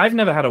I've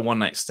never had a one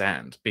night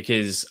stand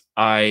because if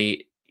I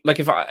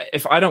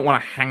don't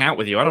want to hang out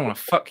with you, I don't want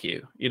to fuck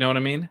you. You know what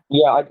I mean?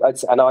 Yeah,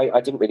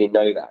 I didn't really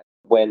know that.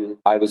 When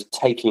I was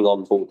taking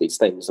on all these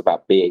things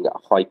about being a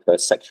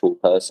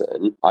hypersexual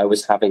person, I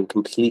was having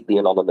completely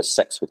anonymous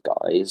sex with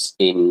guys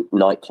in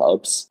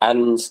nightclubs.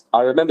 And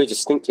I remember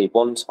distinctly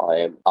one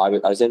time I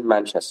was in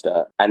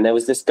Manchester and there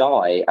was this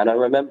guy, and I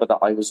remember that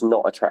I was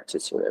not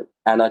attracted to him.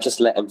 And I just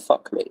let him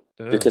fuck me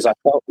because I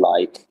felt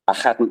like I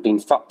hadn't been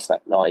fucked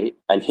that night.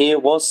 And here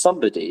was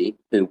somebody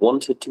who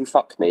wanted to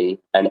fuck me,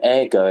 and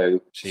ergo,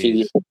 he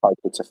was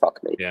entitled to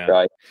fuck me. Yeah.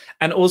 Right.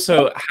 And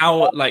also,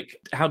 how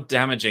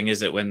damaging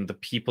is it when the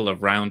people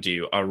around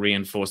you are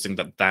reinforcing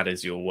that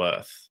is your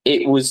worth?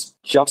 It was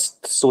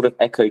just the sort of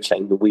echo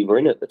chamber we were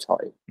in at the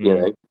time, you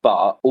know.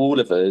 But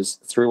all of us,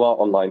 through our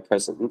online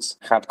presence,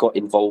 had got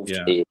involved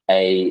in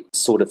a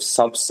sort of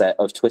subset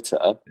of Twitter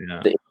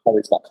that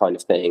encouraged that kind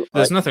of thing.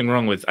 There's nothing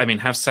wrong with,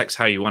 have sex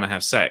how you want to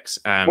have sex.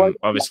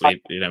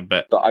 Obviously,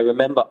 but I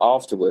remember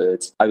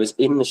afterwards, I was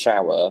in the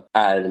shower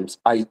and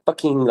I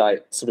fucking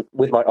sort of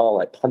with my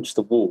arm punched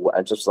the wall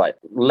and just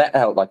let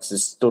out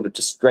this sort of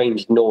just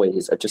strange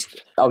noise.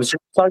 I was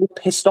just so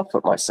pissed off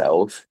at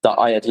myself that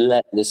I had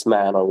let this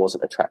man I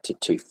wasn't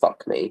attracted to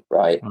fuck me,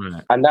 right?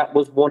 And that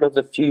was one of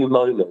the few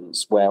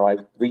moments where I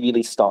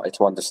really started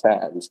to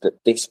understand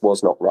that this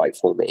was not right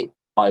for me.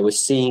 I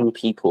was seeing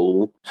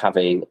people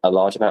having a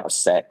large amount of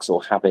sex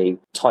or having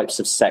types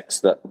of sex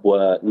that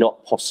were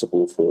not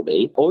possible for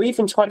me, or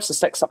even types of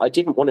sex that I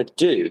didn't want to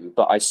do,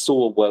 but I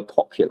saw were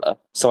popular.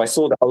 So I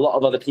saw that a lot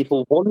of other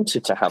people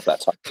wanted to have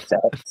that type of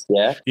sex.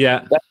 Yeah.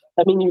 Yeah.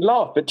 I mean, you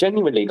laugh, but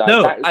genuinely,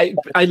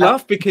 I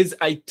laugh because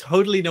I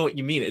totally know what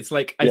you mean. It's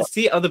like, I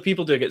see other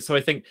people doing it, so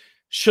I think,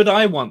 should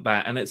I want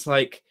that? And it's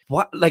like,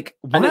 what? Like,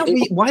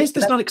 why is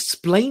this not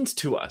explained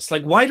to us?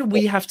 Like, why do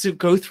we have to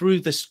go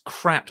through this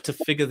crap to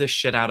figure this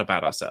shit out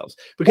about ourselves?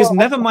 Because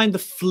never mind the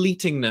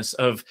fleetingness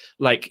of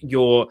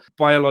your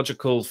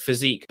biological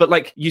physique,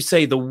 but you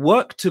say the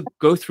work to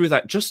go through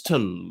that just to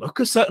look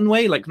a certain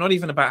way, not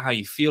even about how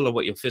you feel or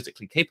what you're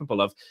physically capable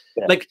of,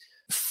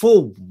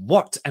 for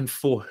what and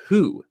for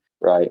who?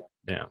 Right.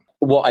 Yeah.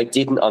 What I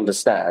didn't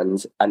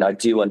understand, and I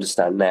do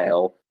understand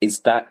now, is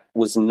that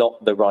was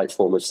not the right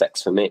form of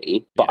sex for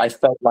me, but I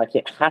felt like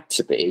it had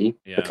to be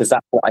because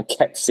that's what I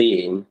kept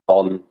seeing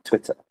on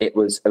Twitter. It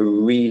was a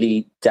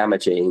really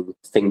damaging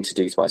thing to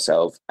do to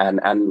myself. And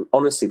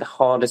honestly, the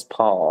hardest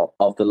part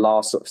of the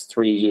last sort of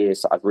 3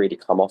 years that I've really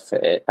come off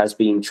it has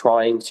been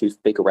trying to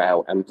figure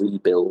out and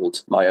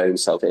rebuild my own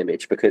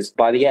self-image, because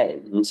by the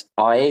end,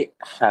 I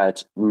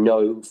had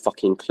no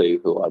fucking clue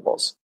who I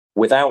was.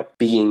 Without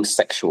being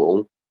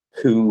sexual,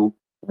 who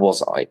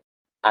was I?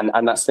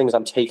 And that's things.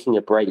 I'm taking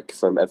a break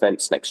from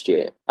events next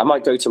year. I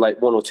might go to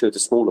one or two of the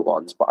smaller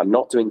ones, but I'm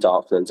not doing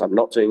Darklands. I'm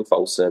not doing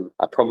Folsom.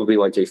 I probably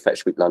won't do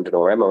Fetch Week London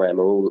or MRM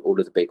or all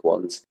of the big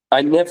ones.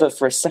 I never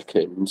for a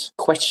second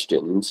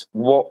questioned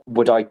what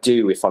would I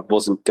do if I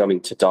wasn't going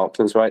to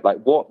Darklands, right?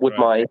 What would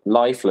my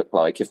life look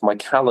like if my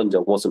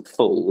calendar wasn't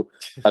full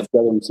of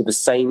going to the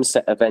same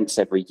set of events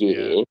every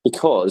year? Yeah.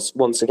 Because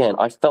once again,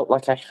 I felt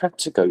like I had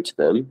to go to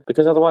them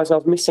because otherwise I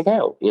was missing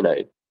out, you know?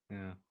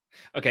 Yeah.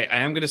 Okay, I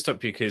am going to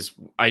stop you because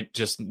I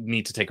just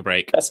need to take a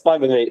break. That's fine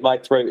with me. My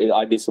throat,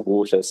 I need some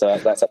water, so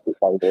that's absolutely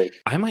fine with me.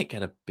 I might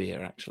get a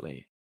beer,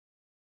 actually.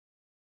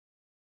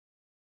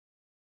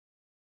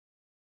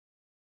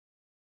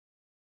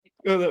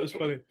 Oh, that was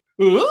funny.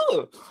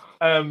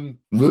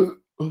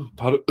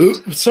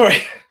 Pardon.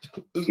 Sorry.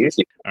 All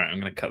right, I'm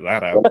going to cut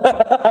that out.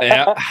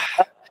 Yeah.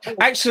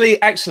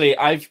 Actually,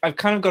 I've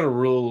kind of got a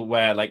rule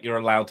where you're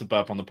allowed to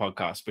burp on the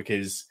podcast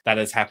because that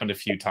has happened a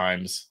few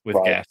times with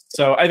guests.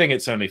 So I think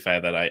it's only fair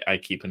that I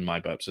keep in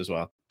my burps as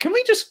well. Can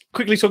we just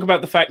quickly talk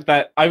about the fact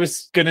that I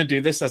was going to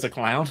do this as a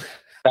clown?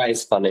 That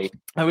is funny.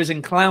 I was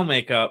in clown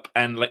makeup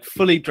and like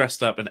fully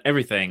dressed up and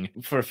everything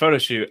for a photo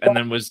shoot, and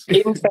then was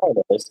In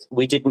fairness,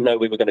 we didn't know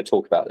we were going to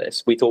talk about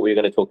this. We thought we were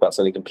going to talk about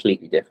something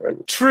completely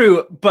different.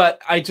 true,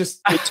 but I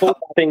just The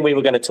thing we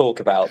were going to talk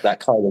about that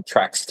kind of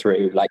tracks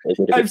through like they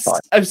did a good time.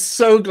 I'm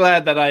so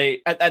glad that I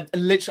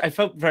literally I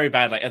felt very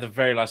bad like at the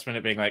very last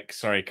minute being like,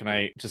 sorry, can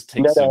I just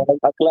take some? No,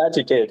 I'm glad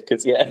you did,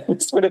 because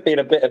this would have been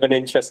a bit of an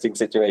interesting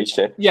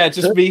situation. Yeah,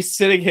 just me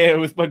sitting here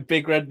with my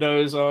big red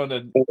nose on,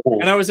 and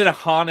I was in a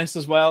harness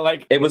as well.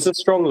 Like, It was a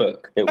strong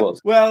look. It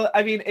was. well,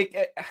 I mean,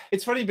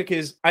 it's funny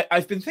because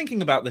I've been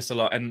thinking about this a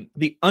lot, and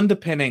the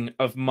underpinning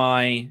of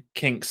my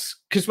kinks.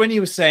 Because when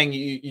you were saying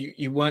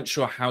you weren't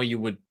sure how you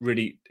would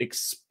really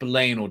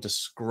explain or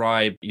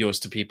describe yours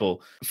to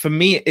people, for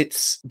me,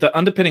 it's the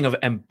underpinning of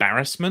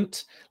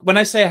embarrassment. When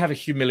I say I have a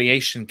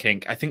humiliation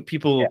kink, I think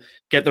people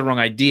get the wrong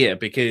idea,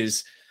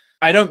 because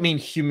I don't mean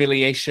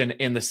humiliation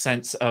in the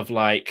sense of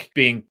like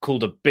being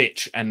called a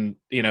bitch and,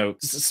 you know,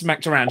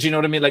 smacked around. Do you know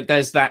what I mean? Like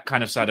there's that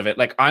kind of side of it.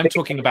 Like I'm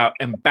talking about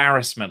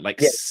embarrassment,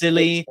 like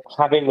silly.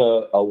 Having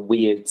a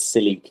weird,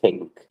 silly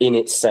kink in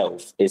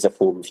itself is a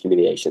form of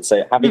humiliation.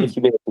 So having a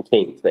humiliation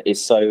kink that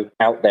is so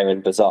out there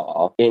and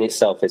bizarre in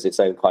itself is its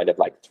own kind of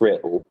like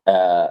thrill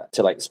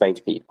to like explain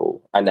to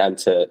people and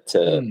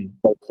to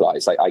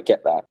vocalize. Like I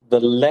get that. The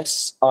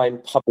less I'm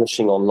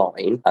publishing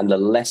online and the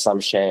less I'm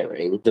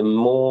sharing, the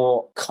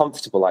more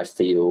comfortable I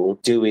feel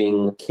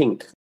doing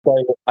kink.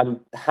 So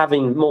I'm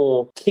having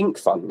more kink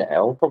fun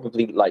now,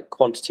 probably like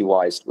quantity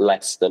wise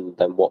less than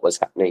what was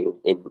happening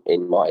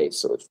in my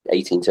sort of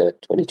 18 to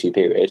 22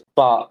 period.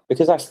 But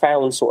because I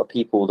found sort of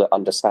people that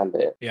understand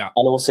it, and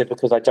also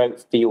because I don't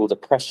feel the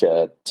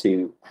pressure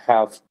to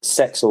have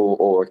sex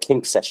or a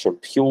kink session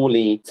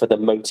purely for the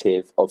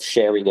motive of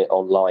sharing it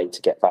online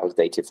to get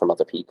validated from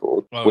other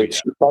people,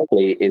 which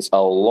probably is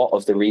a lot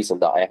of the reason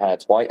that I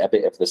had quite a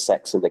bit of the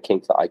sex and the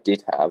kink that I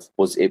did have.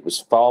 Was it was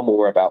far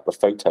more about the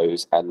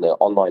photos and the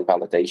online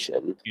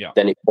validation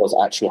than it was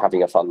actually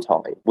having a fun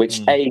time, which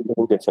A,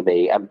 wasn't good for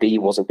me, and B,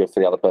 wasn't good for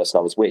the other person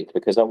I was with,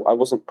 because I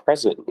wasn't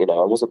present, you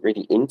know, I wasn't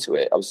really into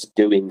it. I was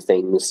doing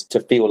things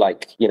to feel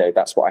like, you know,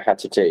 that's what I had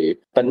to do.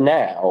 But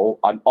now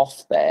I'm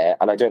off there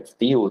and I don't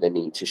feel the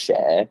need to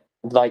share.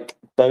 Like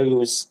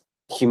those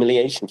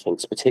humiliation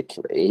kinks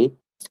particularly,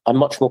 I'm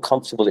much more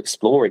comfortable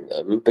exploring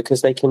them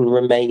because they can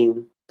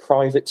remain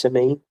private to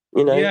me,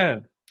 you know? Yeah.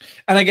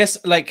 And I guess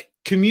like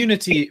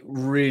community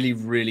really,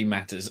 really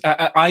matters.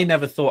 I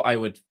never thought I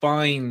would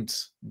find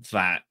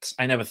that.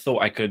 I never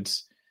thought I could.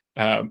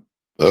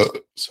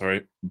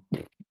 Sorry.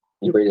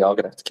 You really are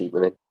going to have to keep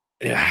winning.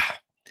 Yeah.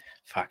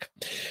 Fuck.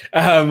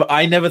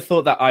 I never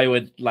thought that I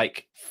would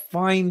like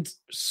find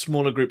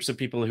smaller groups of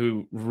people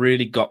who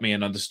really got me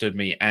and understood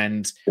me.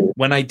 And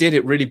when I did,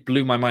 it really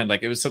blew my mind.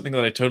 Like it was something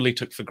that I totally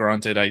took for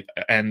granted.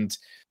 And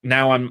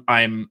now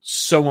I'm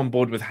so on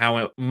board with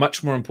how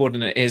much more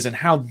important it is and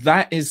how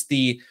that is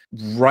the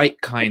right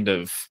kind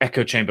of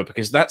echo chamber,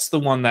 because that's the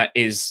one that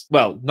is,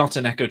 well, not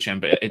an echo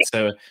chamber.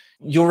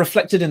 You're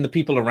reflected in the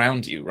people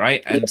around you,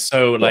 right? And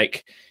so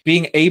like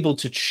being able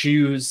to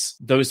choose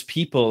those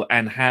people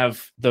and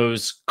have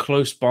those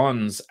close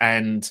bonds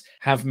and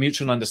have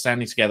mutual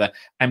understanding together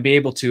and be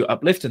able to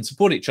uplift and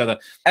support each other.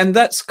 And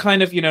that's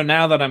kind of, you know,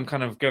 now that I'm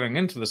kind of going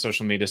into the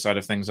social media side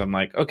of things, I'm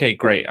like, okay,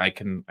 great. I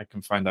can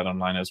find that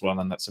online as well.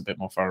 And that's a bit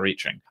more far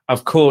reaching.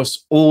 Of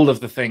course, all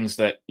of the things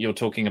that you're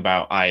talking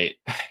about,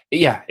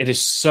 it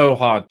is so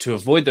hard to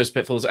avoid those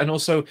pitfalls. And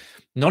also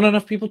not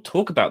enough people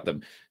talk about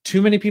them.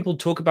 Too many people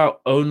talk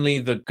about only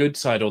the good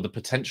side or the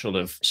potential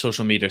of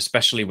social media,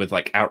 especially with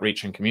like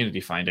outreach and community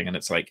finding. And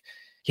it's like,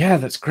 yeah,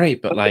 that's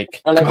great, but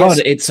like, God,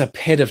 it's a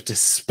pit of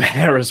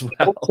despair as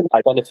well.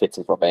 I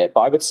benefited from it, but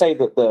I would say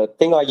that the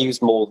thing I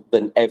use more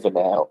than ever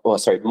now,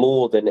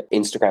 more than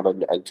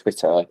Instagram and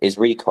Twitter, is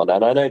Recon.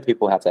 And I know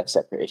people have their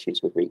separate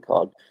issues with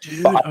Recon.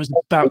 Dude, I was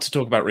about to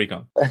talk about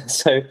Recon.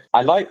 So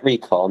I like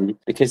Recon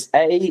because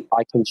A,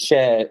 I can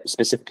share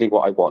specifically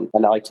what I want,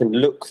 and I can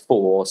look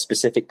for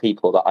specific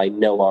people that I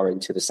know are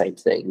into the same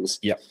things.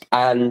 Yeah.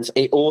 And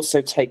it also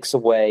takes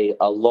away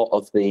a lot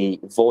of the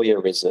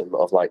voyeurism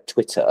of like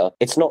Twitter.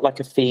 It's not like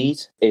a feed,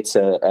 it's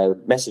a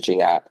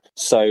messaging app.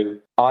 So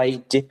I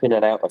dip in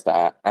and out of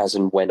that as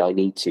and when I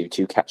need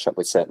to catch up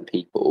with certain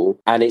people.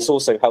 And it's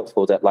also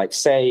helpful that, like,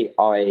 say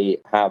I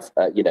have,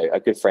 a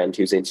good friend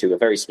who's into a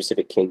very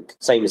specific kink,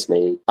 same as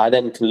me. I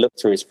then can look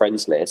through his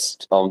friends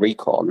list on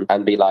Recon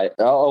and be like,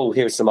 oh,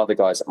 here's some other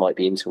guys that might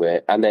be into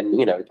it. And then,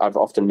 you know, I've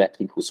often met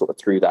people sort of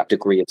through that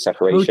degree of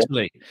separation.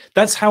 Totally.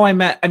 That's how I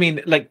met. I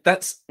mean, like,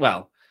 that's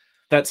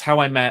how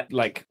I met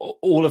like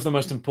all of the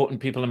most important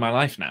people in my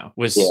life now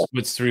was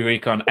through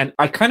Recon. And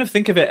I kind of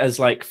think of it as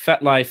like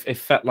FetLife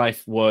if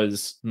FetLife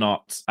was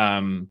not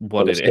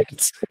what it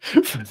is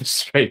for the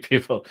straight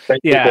people.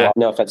 People,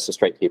 no offense to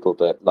straight people,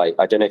 but like,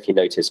 I don't know if you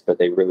noticed, but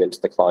they ruined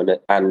the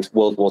climate, and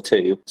World War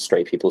II,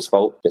 straight people's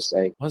fault, just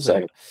saying. Was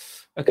it?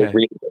 Okay. It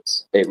really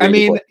is. It I really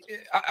mean, was.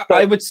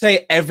 I would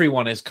say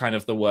everyone is kind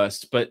of the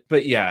worst, but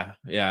yeah.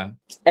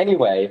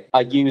 Anyway,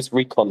 I use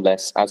Recon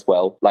less as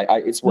well. Like,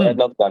 it's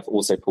another thing I've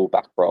also pulled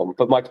back from.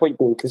 But my point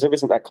being, because there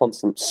isn't that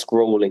constant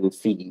scrolling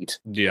feed,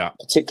 Yeah.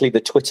 particularly the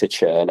Twitter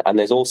churn, and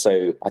there's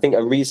also, I think,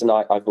 a reason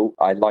I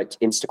liked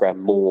Instagram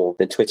more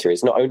than Twitter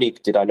is not only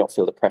did I not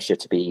feel the pressure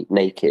to be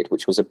naked,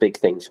 which was a big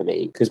thing for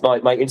me, because my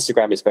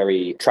Instagram is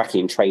very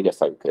tracking trainer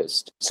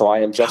focused. So I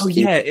am just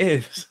it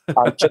is.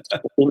 I'm just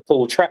in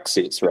full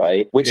tracksuits,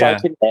 right? Which I Yeah.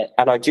 can wear,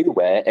 and I do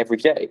wear every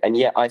day. And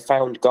yet I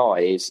found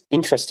guys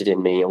interested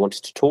in me and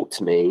wanted to talk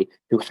to me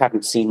who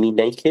hadn't seen me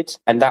naked.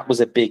 And that was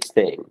a big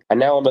thing. And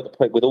now I'm at the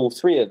point with all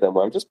three of them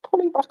where I'm just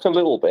pulling back a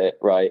little bit,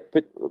 right?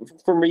 But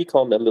from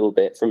Recon a little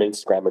bit, from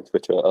Instagram and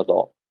Twitter a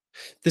lot.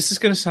 This is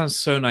going to sound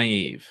so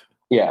naive.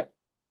 Yeah.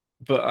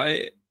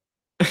 But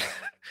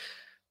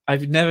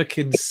I've never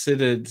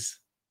considered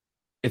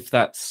if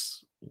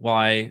that's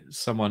why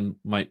someone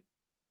might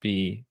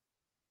be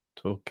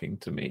talking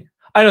to me.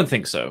 I don't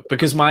think so,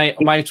 because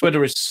my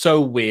Twitter is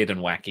so weird and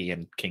wacky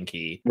and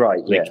kinky. Right,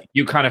 like, yeah.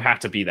 You kind of have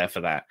to be there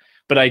for that.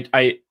 But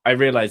I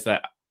realize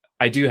that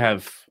I do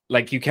have,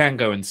 like, you can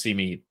go and see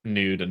me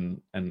nude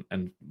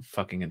and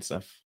fucking and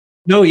stuff.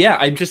 No, yeah,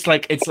 I'm just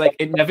like, it's like,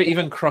 it never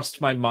even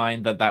crossed my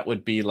mind that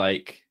would be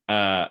like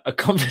a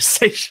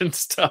conversation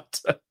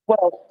starter.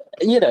 Well,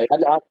 you know,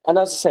 and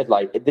as I said,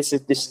 like, this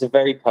is a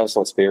very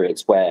personal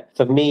experience where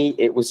for me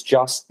it was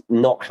just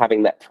not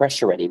having that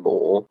pressure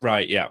anymore,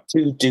 right? Yeah,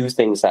 to do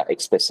things that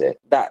explicit.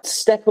 That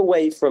step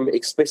away from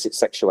explicit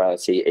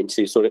sexuality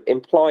into sort of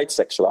implied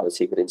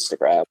sexuality with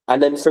Instagram,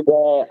 and then from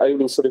there,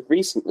 only sort of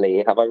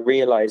recently have I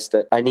realised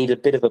that I need a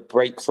bit of a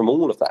break from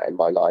all of that in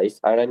my life,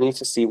 and I need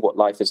to see what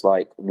life is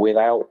like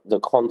without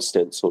the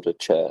constant sort of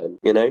churn.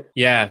 You know?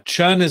 Yeah,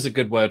 churn is a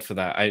good word for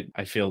that.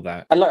 I feel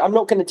that. And like, I'm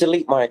not going to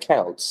delete my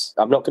accounts.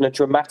 I'm not going to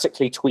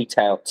dramatically tweet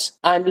out,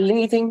 "I'm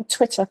leaving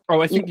Twitter."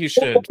 Oh, I think you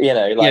should. You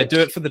know, like, yeah, do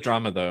it for the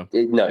drama though.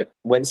 No,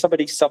 when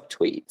somebody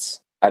subtweets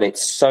and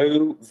it's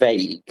so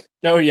vague.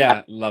 Oh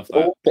yeah, love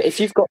that. But if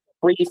you've got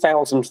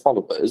 3,000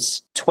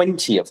 followers,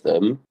 20 of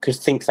them could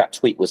think that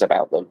tweet was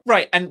about them.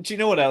 Right, and do you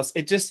know what else?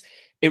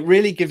 It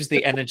really gives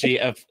the energy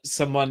of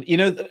someone,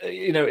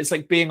 it's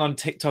like being on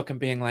TikTok and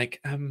being like,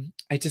 I'm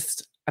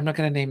not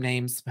going to name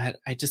names, but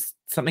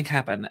something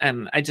happened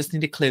and I just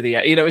need to clear the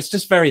air. It's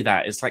just very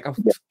that. It's like, get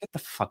the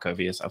fuck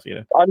over yourself,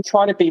 I'm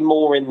trying to be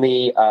more in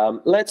the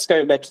let's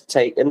go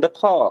meditate in the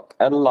park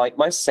and light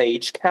my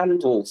sage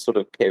candle sort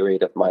of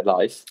period of my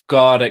life.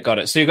 Got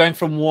it. So you're going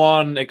from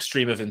one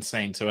extreme of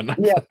insane to another.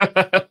 Yeah,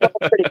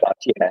 pretty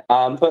much, yeah.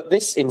 But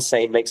this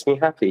insane makes me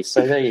happy,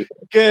 so there you go.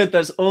 Good,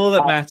 that's all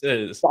that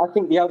matters. I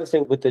think the other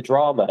thing with the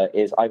drama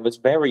is I was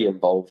very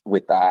involved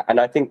with that, and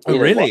I think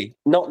really?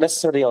 Not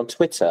necessarily on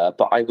Twitter,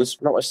 but I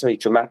was not necessarily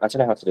dramatic. I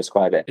don't know how to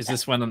describe it. Is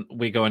this when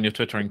we go on your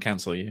Twitter and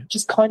cancel you?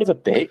 Just kind of a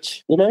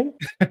bitch, you know?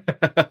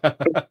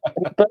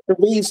 But the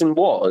reason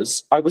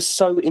was I was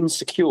so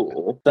insecure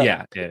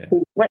that it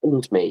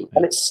threatened me.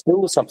 And it's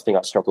still something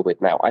I struggle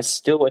with now. I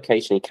still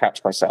occasionally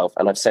catch myself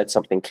and I've said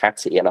something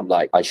catty and I'm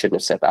like, I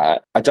shouldn't have said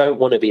that. I don't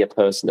want to be a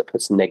person that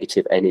puts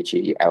negative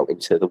energy out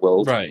into the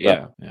world. Right,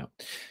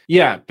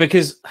 yeah,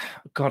 because,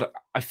 God,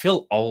 I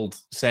feel old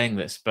saying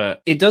this,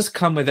 but it does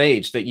come with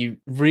age that you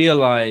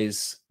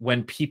realize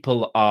when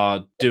people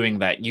are doing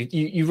that.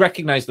 You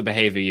recognize the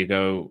behavior, you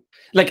go,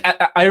 like,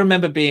 I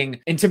remember being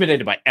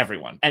intimidated by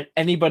everyone, and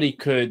anybody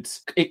could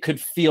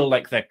feel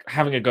like they're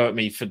having a go at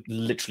me for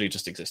literally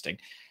just existing.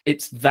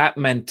 It's that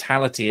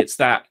mentality. It's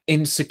that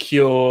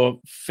insecure,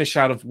 fish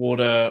out of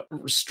water,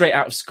 straight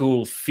out of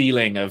school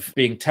feeling of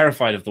being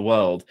terrified of the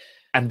world.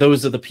 And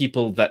those are the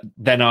people that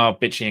then are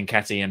bitchy and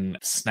catty and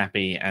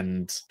snappy,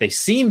 and they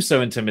seem so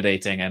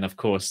intimidating. And of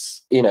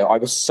course, I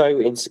was so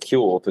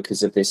insecure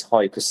because of this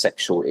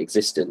hypersexual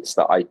existence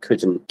that I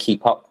couldn't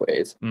keep up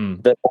with.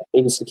 That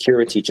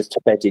insecurity just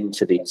fed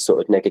into these sort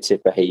of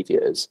negative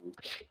behaviors.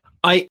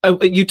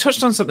 You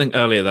touched on something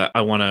earlier that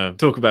I want to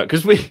talk about,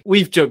 because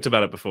we've joked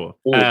about it before,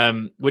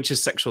 which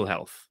is sexual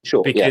health.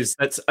 Sure, because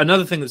that's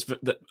another thing that's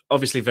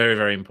obviously very,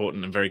 very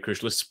important and very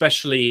crucial,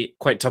 especially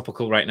quite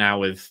topical right now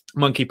with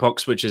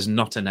monkeypox, which is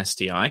not an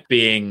STI,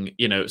 being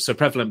so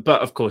prevalent. But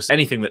of course,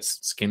 anything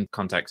that's skin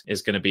contact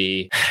is going to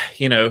be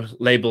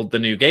labeled the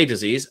new gay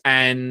disease.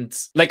 And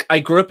like, I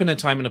grew up in a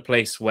time and a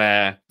place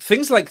where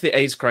things like the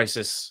AIDS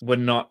crisis were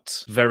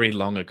not very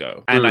long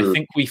ago, and I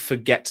think we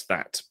forget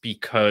that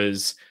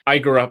because I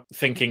grew up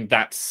thinking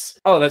that's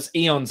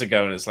eons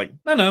ago, and it's like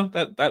no,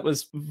 that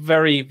was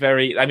very,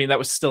 very. I mean, that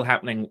was still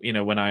happening,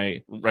 when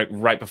I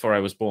right before I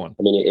was born.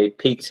 I mean, it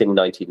peaked in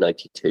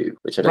 1992,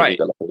 which I don't think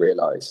a lot people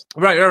realize.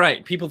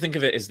 Right. People think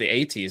of it as the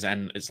 80s,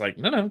 and it's like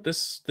no,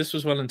 this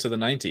was well into the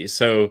 90s.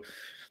 So,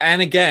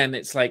 and again,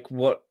 it's like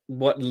what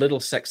what little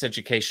sex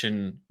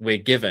education we're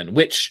given,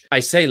 which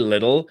I say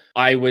little.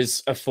 I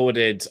was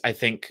afforded, I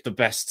think, the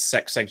best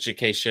sex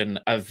education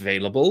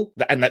available,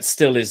 and that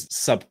still is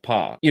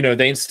subpar. You know,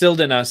 they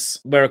instilled in us,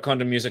 wear a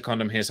condom, use a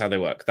condom, here's how they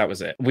work. That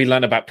was it. We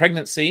learned about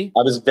pregnancy.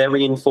 I was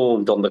very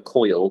informed on the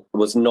coil,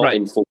 was not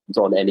informed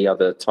on any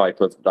other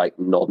type of like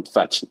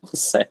non-vaginal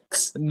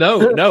sex.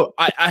 No.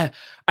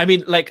 I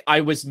mean, like,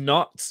 I was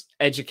not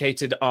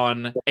educated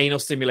on anal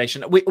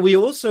stimulation. We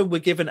also were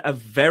given a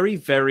very,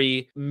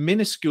 very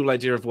minuscule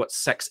idea of what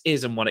sex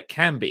is and what it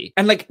can be.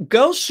 And like,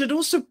 girls should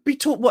also be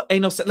taught what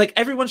anal sex, like,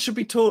 everyone should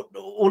be taught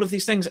all of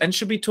these things and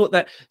should be taught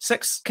that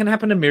sex can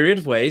happen a myriad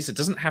of ways. It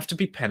doesn't have to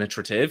be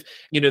penetrative.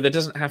 You know, there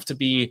doesn't have to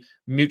be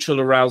mutual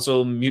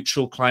arousal,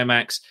 mutual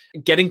climax.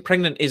 Getting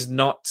pregnant is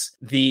not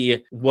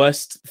the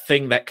worst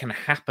thing that can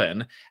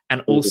happen.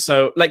 And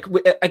also, like,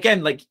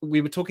 again, like we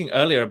were talking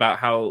earlier about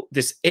how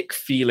this ick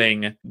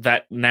feeling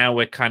that now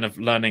we're kind of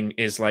learning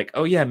is like,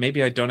 oh yeah,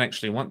 maybe I don't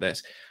actually want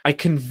this. I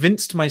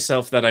convinced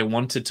myself that I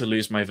wanted to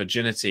lose my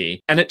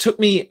virginity. And it took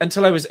me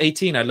until I was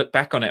 18. I looked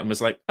back on it and was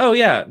like, oh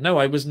yeah, no,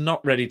 I was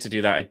not ready to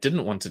do that. I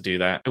didn't want to do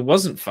that. It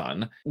wasn't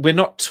fun. We're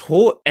not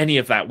taught any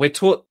of that. We're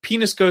taught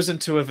penis goes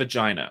into a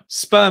vagina.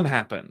 Sperm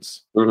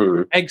happens.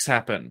 Mm-hmm. Eggs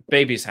happen.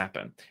 Babies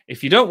happen.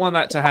 If you don't want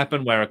that to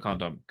happen, wear a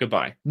condom.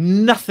 Goodbye.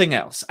 Nothing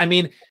else. I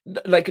mean,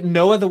 like,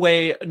 no other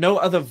way, no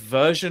other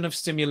version of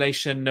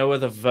stimulation, no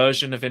other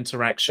version of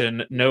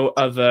interaction, no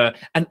other,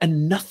 and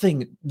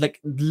nothing, like,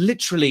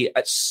 literally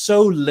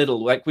so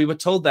little. Like, we were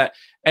told that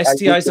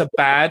STIs are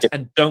bad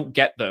and don't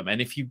get them.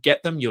 And if you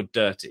get them, you're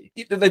dirty.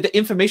 The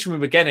information we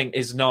were getting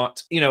is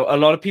not, you know, a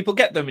lot of people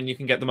get them and you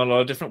can get them a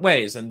lot of different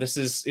ways. And this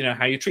is, you know,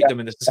 how you treat them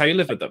and this is how you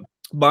live with them.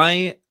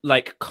 My,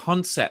 like,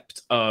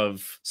 concept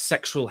of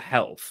sexual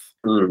health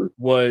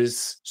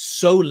was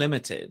so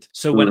limited.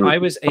 So when I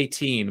was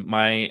 18,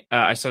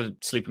 I started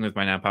sleeping with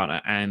my now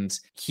partner, and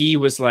he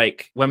was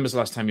like, when was the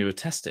last time you were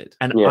tested?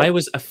 And I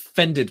was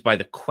offended by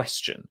the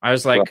question. I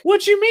was like,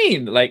 what do you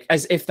mean? Like,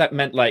 as if that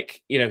meant,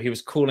 like, you know, he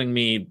was calling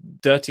me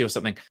dirty or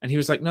something. And he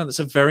was like, no, that's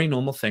a very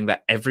normal thing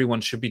that everyone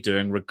should be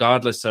doing,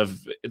 regardless of,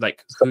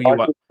 like, who you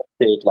are.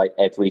 Like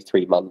every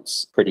 3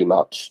 months, pretty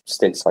much,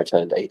 since I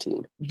turned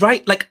 18.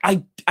 Right, like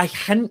I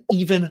hadn't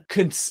even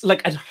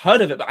I'd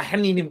heard of it, but I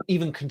hadn't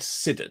even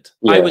considered.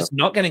 I was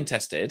not getting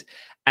tested,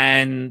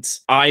 and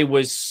I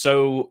was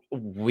so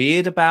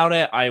weird about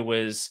it. I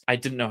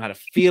didn't know how to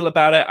feel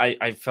about it.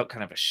 I felt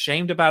kind of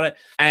ashamed about it.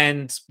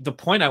 And the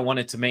point I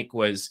wanted to make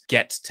was,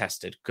 get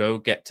tested. Go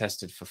get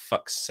tested, for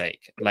fuck's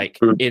sake. Like,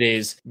 it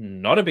is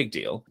not a big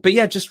deal. But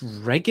yeah, just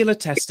regular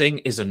testing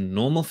is a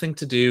normal thing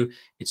to do.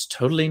 It's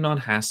totally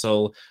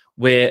non-hassle.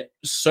 We're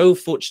so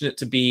fortunate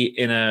to be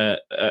in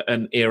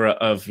an era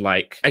of,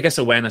 like, I guess,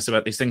 awareness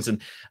about these things,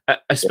 and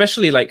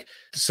especially like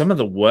some of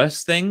the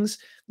worst things,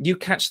 you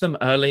catch them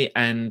early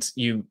and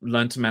you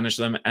learn to manage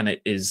them, and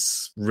it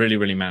is really,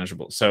 really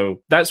manageable.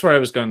 So that's where I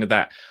was going with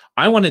that.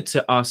 I wanted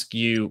to ask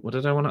you, what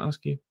did I want to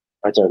ask you?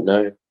 I don't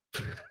know.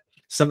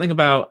 Something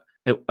about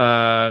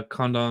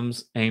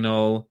condoms,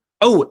 anal.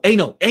 Oh,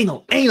 anal.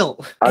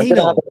 I have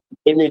an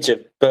image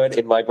of burnt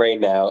in my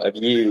brain now of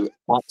you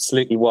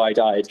absolutely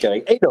wide-eyed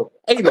going, anal.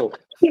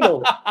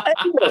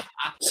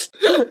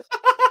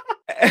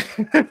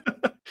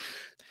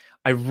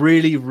 I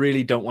really,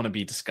 really don't want to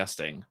be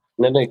disgusting.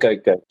 No, go.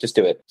 Just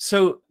do it.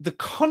 So the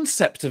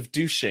concept of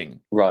douching,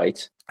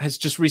 right, has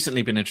just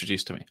recently been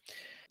introduced to me.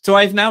 So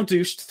I've now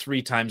douched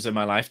 3 times in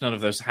my life. None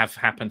of those have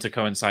happened to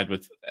coincide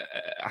with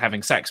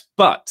having sex,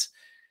 but,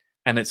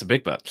 and it's a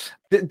big but,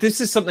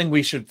 this is something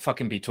we should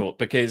fucking be taught,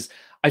 because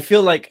I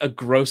feel like a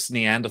gross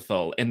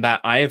Neanderthal in that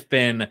I have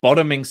been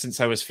bottoming since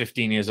I was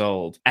 15 years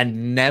old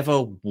and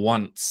never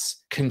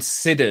once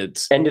considered.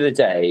 End of the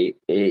day,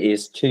 it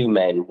is 2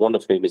 men, one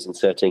of whom is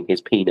inserting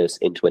his penis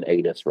into an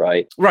anus,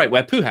 right? Right,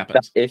 where poo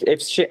happens.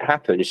 If shit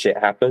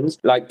happens.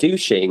 Like,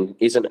 douching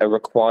isn't a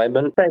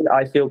requirement. Saying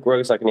I feel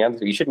gross like a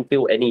Neanderthal, you shouldn't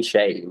feel any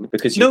shame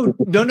because No,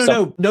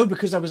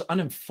 because I was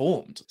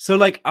uninformed. So,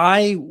 like,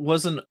 I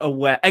wasn't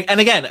aware. And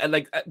again,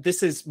 like,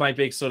 this is my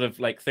big sort of,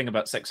 like, thing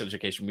about sex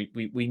education.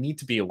 We need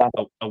to be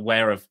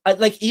aware of,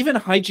 like, even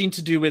hygiene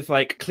to do with,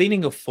 like,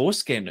 cleaning your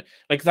foreskin.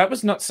 Like, that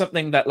was not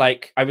something that,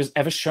 like, I was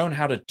ever shown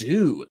how to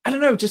do. I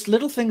don't know, just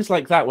little things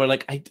like that where,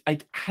 like, I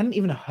hadn't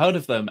even heard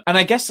of them. And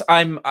I guess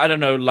I'm, I don't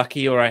know,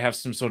 lucky, or I have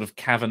some sort of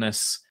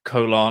cavernous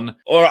colon,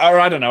 or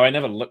I don't know, I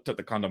never looked at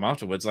the condom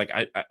afterwards. Like,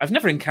 I've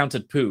never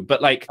encountered poo,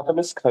 but, like,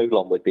 Cavernous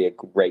Colon would be a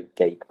great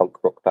gay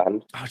punk rock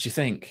band. Oh, do you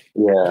think?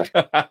 Yeah.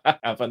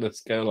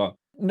 Cavernous colon.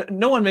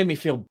 No one made me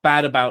feel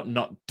bad about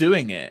not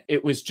doing it.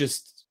 It was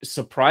just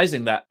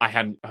surprising that I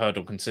hadn't heard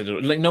or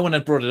considered. Like, no one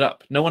had brought it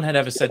up. No one had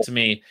ever said to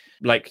me,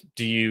 Like,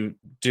 do you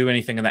do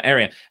anything in that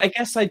area? I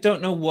guess I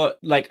don't know what,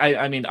 like,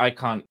 I mean, I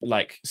can't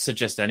like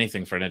suggest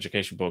anything for an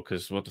education board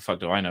because what the fuck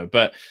do I know?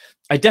 But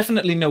I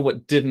definitely know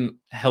what didn't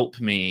help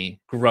me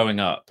growing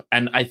up.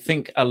 And I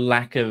think a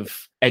lack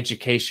of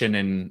education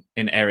in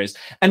areas.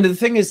 And the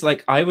thing is,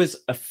 like, I was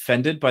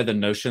offended by the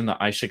notion that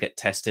I should get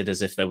tested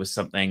as if there was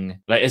something,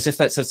 like, as if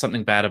that said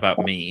something bad about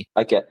me.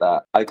 I get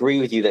that. I agree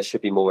with you. There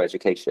should be more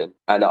education,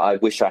 and I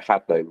wish I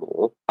had known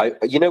more.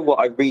 You know what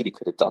I really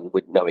could have done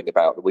with knowing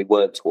about that we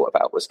weren't taught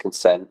about was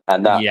consent,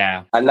 and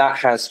that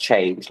has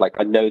changed. Like,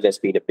 I know there's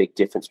been a big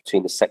difference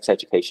between the sex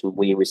education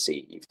we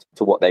received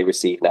to what they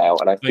receive now,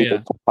 and I think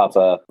it can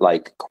cover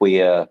like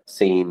queer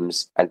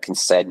themes and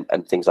consent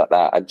and things like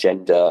that, and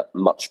gender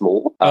much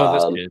more.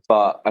 That's good.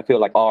 But I feel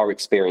like our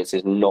experience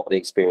is not the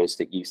experience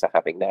that youth are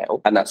having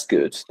now, and that's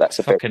good. That's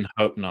a fucking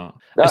hope not.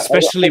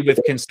 Especially with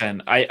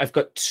consent. I've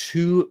got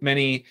too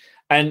many,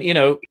 and you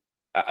know,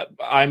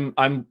 I'm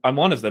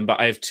one of them, but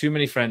I have too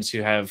many friends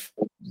who have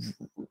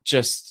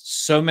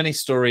just so many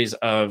stories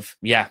of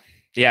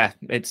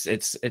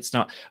it's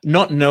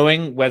not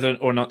knowing whether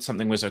or not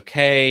something was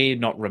okay,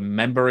 not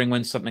remembering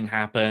when something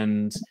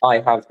happened. I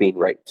have been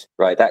raped,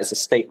 right? That is a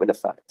statement of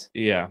fact.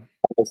 Yeah.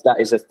 That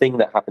is a thing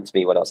that happened to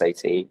me when I was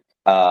 18.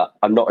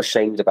 I'm not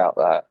ashamed about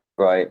that,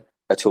 right,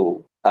 at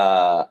all.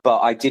 But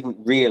I didn't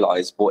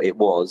realize what it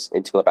was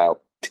until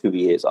about 2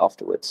 years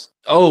afterwards.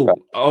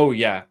 Oh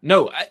yeah.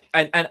 No,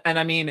 and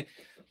I mean,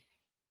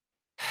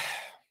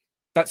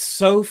 that's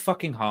so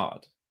fucking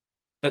hard.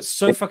 That's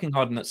so fucking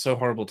hard, and that's so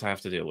horrible to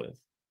have to deal with.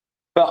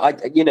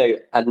 But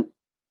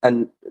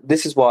and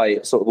this is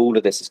why sort of all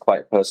of this is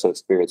quite a personal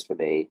experience for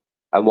me,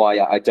 and why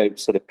I don't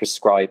sort of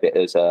prescribe it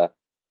as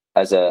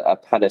a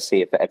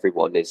panacea for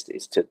everyone is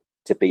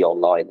to be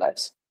online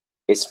less.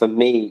 It's for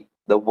me,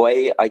 the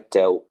way I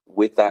dealt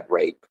with that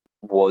rape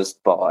was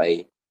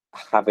by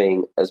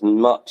having as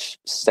much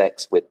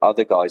sex with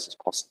other guys as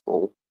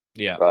possible.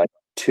 Yeah. Right.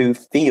 To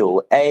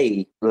feel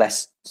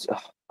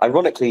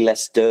ironically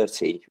less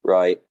dirty,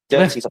 right?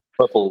 Dirty is a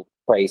purple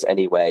phrase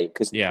anyway,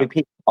 because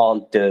people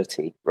aren't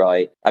dirty,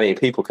 right? I mean,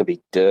 people can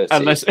be dirty.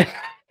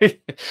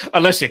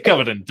 Unless you're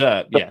covered in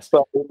dirt, yes.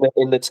 But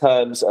in the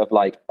terms of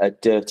like a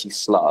dirty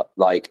slut,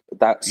 like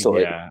that's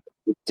sort of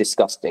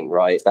disgusting,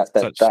 right? That's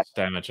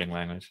damaging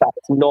language.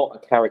 That's not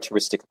a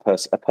characteristic of a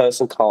person. A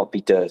person can't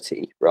be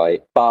dirty,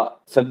 right? But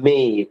for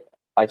me,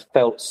 I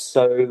felt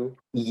so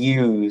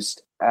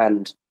used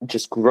and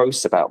just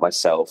gross about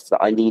myself that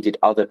I needed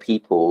other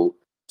people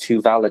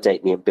to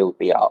validate me and build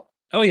me up.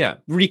 Oh yeah,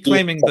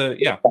 reclaiming But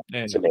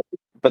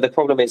the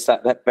problem is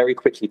that very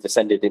quickly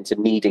descended into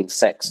needing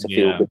sex to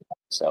feel good about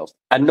myself,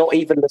 and not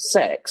even the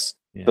sex,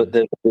 but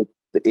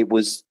it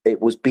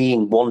was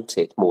being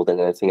wanted more than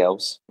anything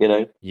else. You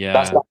know,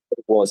 that's what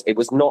it was. It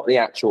was not the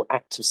actual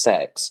act of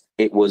sex.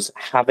 It was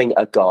having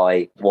a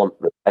guy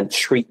want me and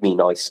treat me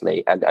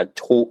nicely and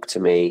talk to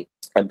me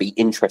and be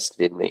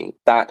interested in me.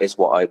 That is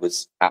what I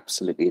was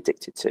absolutely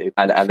addicted to.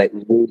 And it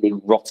really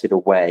rotted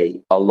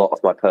away a lot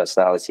of my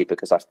personality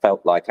because I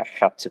felt like I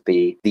had to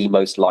be the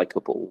most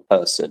likable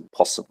person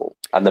possible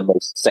and the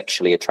most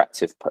sexually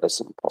attractive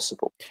person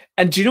possible.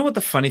 And do you know what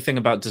the funny thing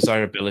about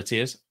desirability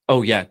is?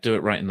 Oh yeah, do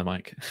it right in the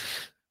mic.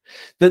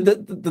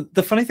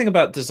 The funny thing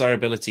about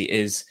desirability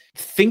is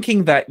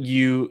thinking that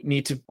you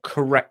need to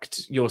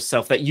correct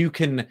yourself, that you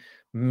can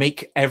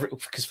make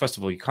because first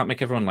of all, you can't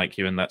make everyone like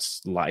you, and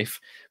that's life.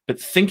 But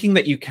thinking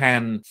that you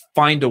can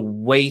find a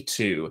way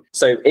to.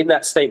 So in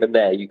that statement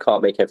there, you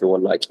can't make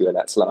everyone like you, and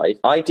that's life.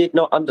 I did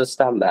not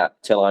understand that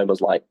till I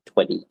was like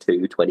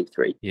 22,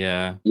 23.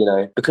 Yeah. You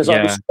know, because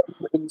I was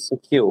so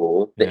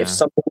insecure that if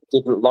someone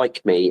didn't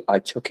like me, I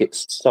took it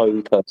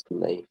so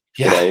personally.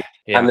 Yeah. You know?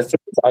 And the thing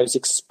is, I was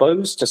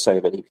exposed to so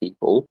many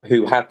people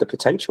who had the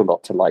potential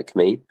not to like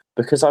me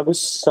because I was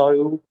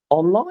so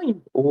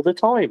online all the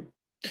time.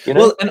 You know?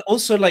 Well, and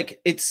also like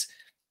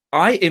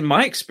in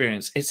my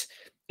experience, it's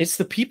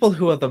the people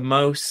who are the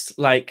most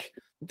like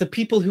the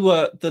people who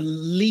are the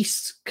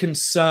least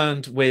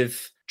concerned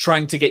with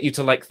trying to get you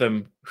to like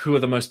them who are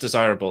the most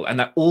desirable. And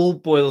that all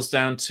boils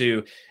down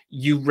to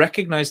you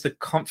recognize the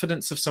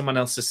confidence of someone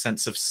else's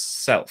sense of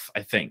self,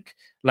 I think.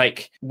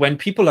 Like when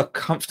people are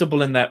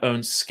comfortable in their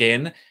own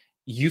skin,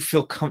 you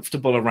feel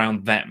comfortable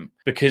around them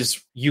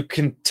because you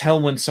can tell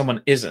when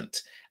someone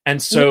isn't. And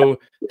so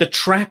the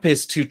trap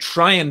is to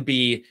try and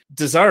be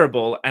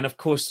desirable. And of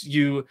course,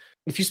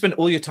 if you spend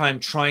all your time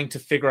trying to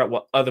figure out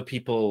what other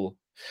people...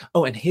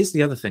 Oh, and here's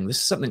the other thing. This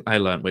is something I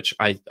learned, which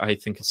I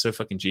think is so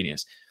fucking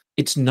genius.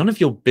 It's none of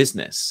your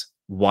business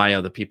why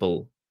other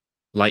people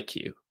like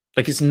you.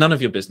 Like, it's none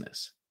of your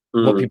business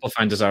what people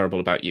find desirable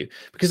about you.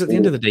 Because at the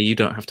end of the day, you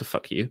don't have to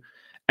fuck you.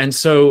 And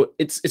so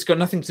it's got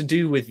nothing to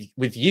do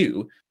with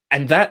you.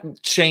 And that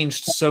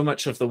changed so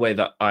much of the way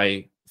that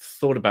I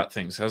thought about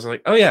things. I was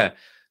like, oh yeah,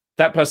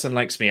 that person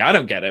likes me. I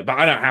don't get it, but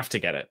I don't have to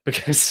get it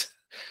because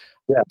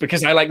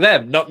I like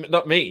them,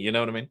 not me. You know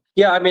what I mean?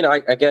 Yeah, I mean, I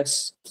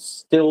guess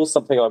still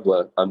something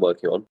I'm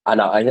working on,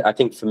 and I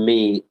think for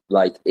me,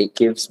 like, it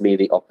gives me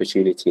the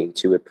opportunity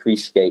to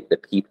appreciate the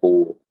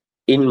people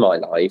in my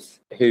life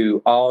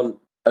who aren't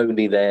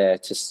only there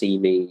to see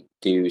me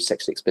do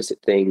sexually explicit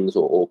things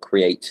or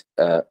create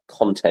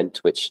content,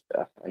 which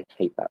I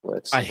hate that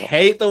word. I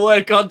hate the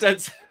word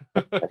content.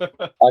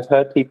 I've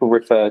heard people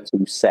refer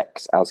to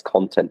sex as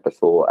content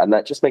before, and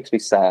that just makes me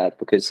sad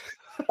because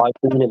I've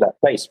been in that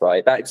place,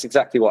 right? That's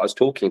exactly what I was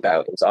talking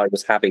about. Is I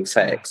was having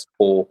sex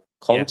for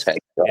content,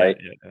 yes. right?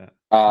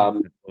 Yeah.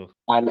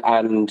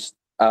 And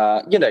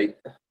you know,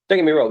 don't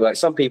get me wrong. Like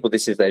some people,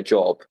 this is their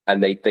job,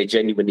 and they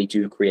genuinely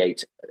do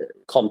create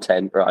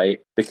content, right?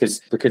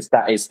 Because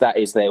that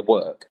is their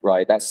work,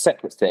 right? That's a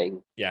separate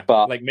thing. Yeah,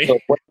 but like me.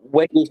 But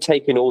when you've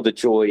taken all the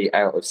joy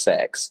out of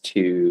sex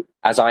to,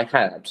 as I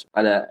had,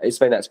 and it's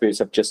been that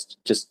experience of just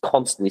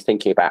constantly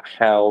thinking about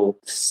how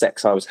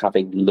sex I was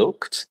having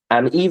looked,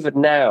 and even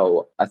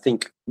now, I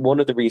think one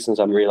of the reasons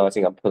I'm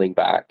realizing I'm pulling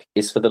back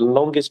is for the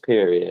longest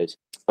period,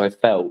 I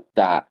felt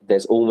that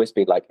there's almost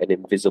been like an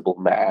invisible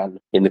man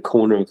in the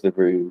corner of the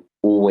room,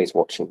 always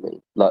watching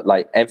me.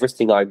 Like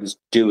everything I was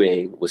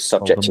doing was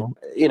subject to,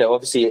 you know,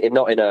 obviously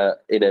not in a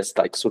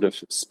like sort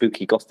of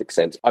spooky gothic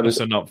sense. I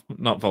was also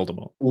not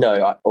Voldemort.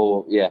 No,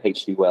 or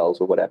H.G. Wells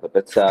or whatever.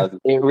 But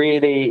it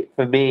really,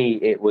 for me,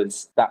 it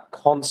was that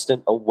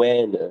constant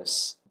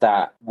awareness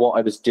that what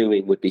I was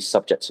doing would be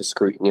subject to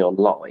scrutiny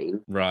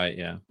online. Right.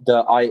 Yeah.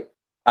 That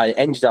I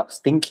ended up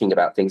thinking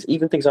about things,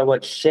 even things I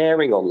weren't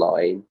sharing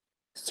online,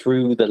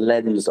 through the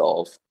lens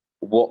of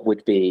what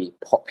would be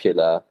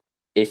popular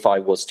if I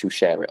was to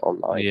share it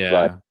online. Yeah.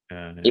 Right?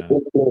 Yeah. It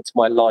influenced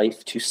my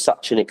life to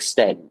such an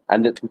extent,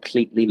 and it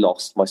completely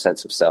lost my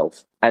sense of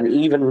self. And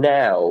even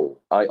now,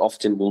 I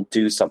often will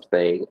do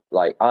something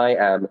like, I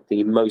am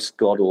the most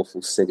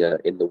god-awful singer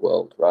in the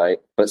world, right?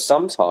 But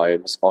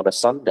sometimes on a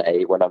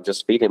Sunday, when I'm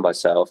just feeling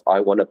myself,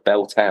 I want to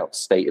belt out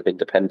State of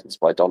Independence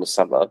by Donna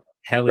Summer.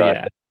 Hell right?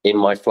 Yeah. In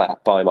my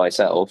flat by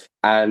myself.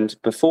 And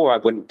before I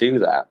wouldn't do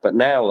that. But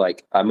now,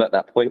 like, I'm at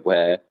that point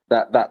where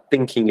that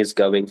thinking is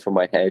going from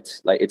my head.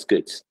 Like, it's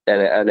good.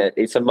 And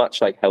it's a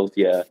much, like,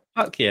 healthier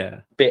Fuck yeah.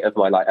 bit of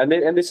my life. And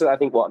this is, I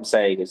think, what I'm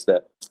saying is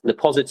that the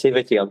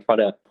positivity I'm trying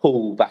to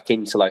pull back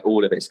into, like,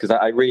 all of this, because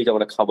I really don't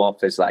want to come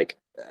off as, like,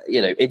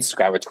 you know,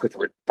 Instagram and Twitter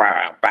and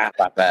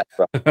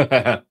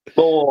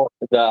more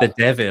the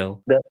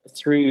devil.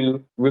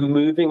 Through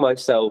removing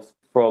myself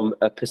from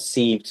a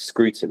perceived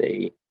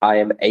scrutiny, I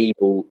am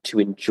able to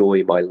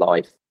enjoy my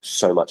life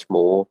so much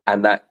more.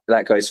 And that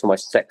goes for my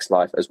sex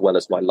life as well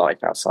as my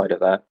life outside of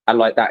that. And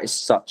like, that is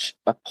such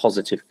a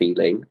positive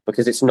feeling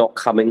because it's not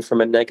coming from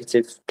a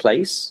negative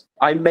place.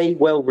 I may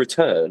well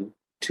return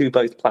to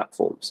both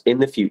platforms in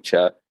the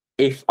future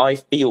if I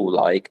feel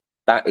like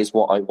that is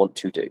what I want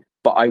to do.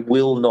 But I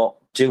will not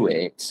do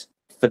it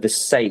for the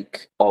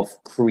sake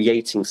of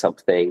creating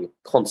something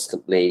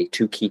constantly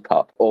to keep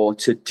up, or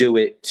to do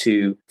it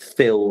to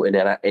fill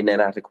an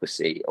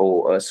inadequacy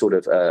or a sort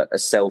of a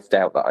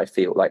self-doubt that I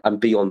feel. Like, I'm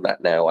beyond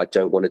that now. I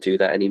don't want to do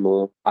that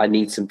anymore. I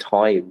need some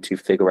time to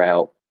figure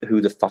out who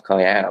the fuck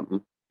I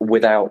am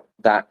without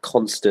that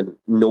constant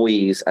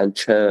noise and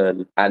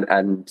churn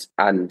and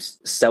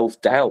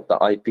self-doubt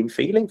that I've been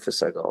feeling for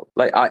so long.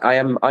 Like,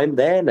 I'm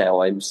there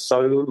now. I'm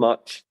so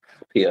much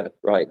happier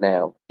right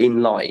now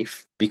in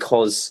life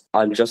because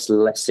I'm just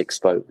less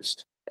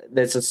exposed.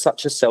 There's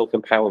such a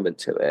self-empowerment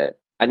to it.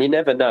 And you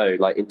never know,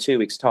 like in 2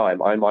 weeks'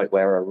 time, I might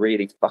wear a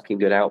really fucking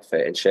good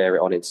outfit and share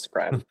it on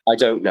Instagram. I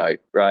don't know,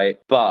 right?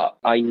 But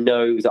I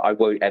know that I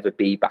won't ever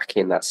be back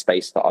in that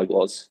space that I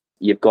was.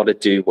 You've got to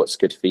do what's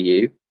good for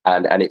you.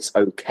 And it's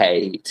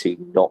okay to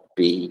not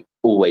be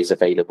always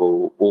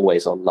available,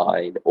 always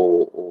online,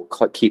 or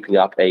keeping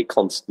up a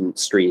constant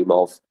stream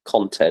of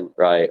content,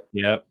 right?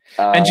 Yeah.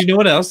 And you know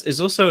what else?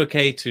 It's also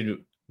okay to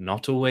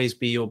not always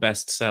be your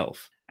best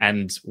self.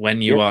 And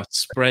when you are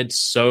spread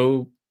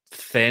so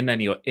thin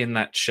and you're in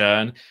that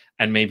churn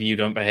and maybe you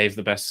don't behave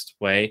the best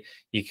way,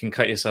 you can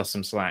cut yourself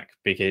some slack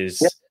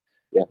because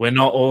we're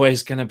not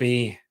always going to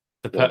be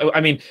the I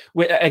mean,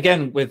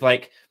 again, with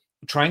like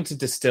trying to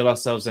distill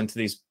ourselves into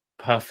these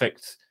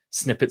perfect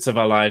snippets of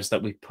our lives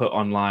that we put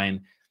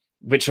online,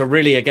 which are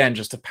really, again,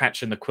 just a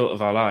patch in the quilt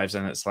of our lives.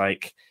 And it's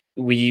like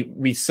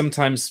we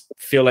sometimes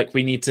feel like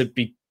we need to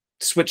be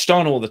switched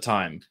on all the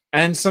time,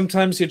 and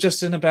sometimes you're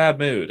just in a bad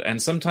mood,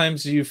 and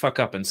sometimes you fuck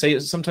up and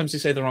sometimes you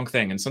say the wrong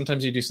thing, and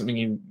sometimes you do something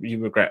you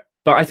regret.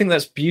 But I think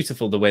that's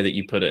beautiful the way that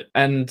you put it,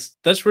 and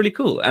that's really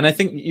cool. And I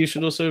think you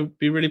should also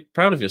be really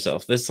proud of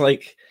yourself. There's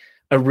like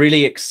a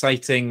really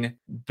exciting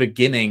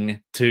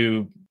beginning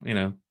to, you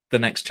know, the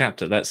next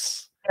chapter.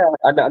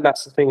 And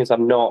that's the thing, is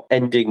I'm not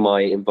ending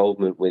my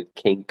involvement with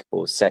kink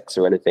or sex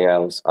or anything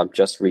else. I'm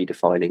just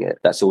redefining it.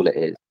 That's all it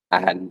is.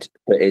 And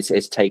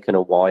it's taken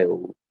a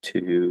while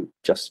to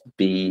just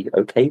be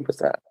okay with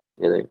that,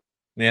 you know?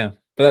 Yeah,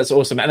 but that's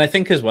awesome. And I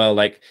think as well,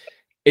 like,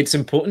 it's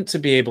important to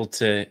be able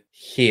to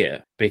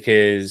hear,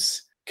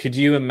 because could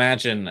you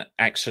imagine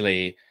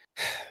actually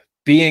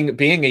being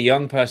a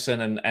young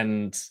person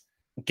and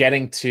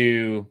getting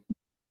to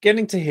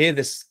hear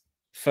this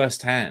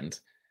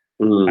firsthand?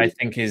 I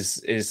think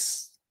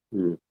is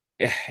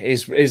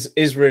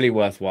really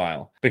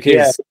worthwhile,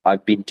 because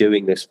I've been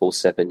doing this for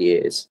 7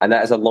 years, and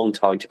that is a long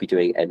time to be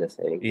doing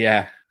anything.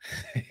 Yeah.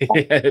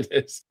 It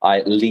is. I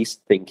at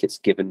least think it's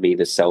given me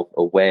the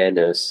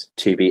self-awareness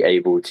to be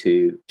able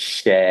to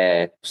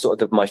share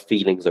sort of my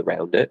feelings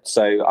around it.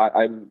 So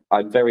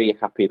I'm very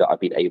happy that I've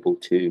been able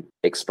to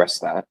express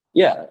that.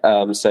 Yeah.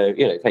 So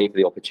thank you for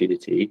the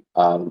opportunity.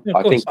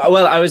 I think.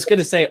 Well, I was going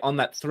to say on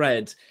that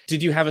thread,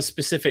 did you have a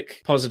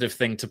specific positive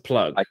thing to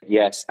plug?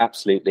 Yes,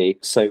 absolutely.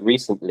 So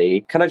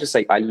recently, can I just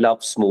say I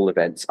love small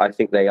events. I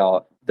think they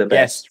are the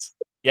best.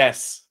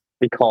 Yes.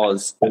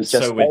 Because I'm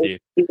so with you.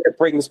 It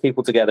brings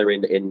people together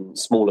in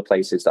smaller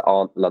places that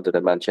aren't London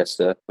and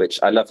Manchester,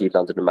 which I love you,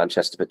 London and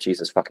Manchester, but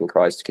Jesus fucking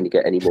Christ, can you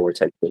get any more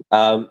attention?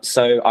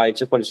 So I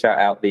just want to shout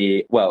out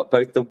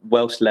both the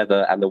Welsh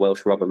Leather and the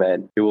Welsh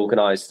Rubbermen who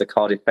organised the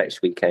Cardiff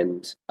Fetish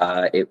Weekend.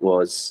 It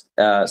was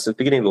the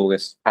beginning of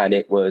August, and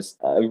it was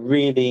a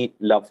really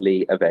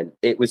lovely event.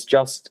 It was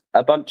just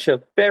a bunch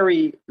of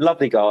very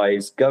lovely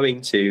guys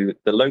going to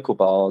the local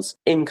bars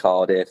in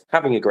Cardiff,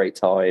 having a great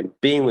time,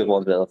 being with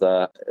one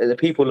another. The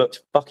people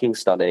looked fucking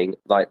stunning.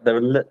 Like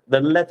the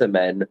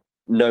Leathermen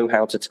know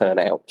how to turn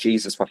out.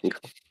 Jesus fucking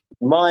Christ.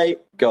 My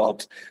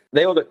God,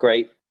 they all look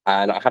great.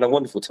 And I had a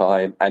wonderful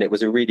time, and it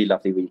was a really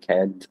lovely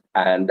weekend.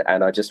 And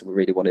I just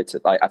really wanted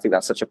to, I think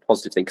that's such a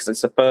positive thing because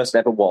it's the first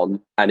ever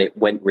one and it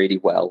went really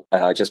well.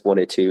 And I just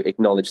wanted to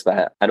acknowledge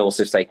that and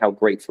also say how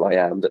grateful I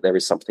am that there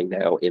is something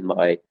now in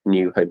my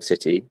new home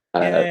city.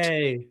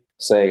 Yay.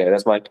 So there you go,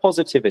 that's my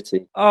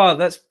positivity. Oh,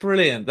 that's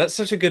brilliant. That's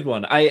such a good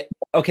one.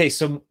 Okay,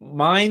 so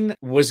mine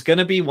was going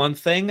to be one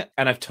thing,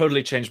 and I've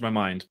totally changed my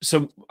mind.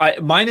 So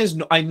mine is,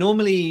 I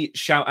normally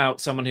shout out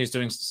someone who's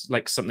doing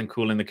like something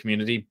cool in the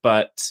community,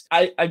 but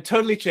I'm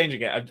totally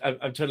changing it.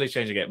 I'm totally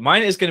changing it.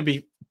 Mine is going to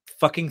be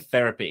fucking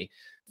therapy.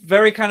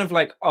 Very kind of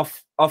like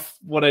off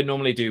what I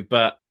normally do,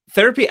 but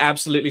therapy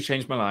absolutely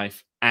changed my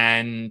life.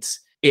 And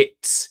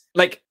it's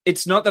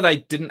not that I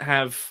didn't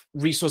have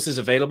resources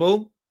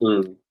available.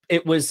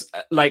 It was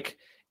like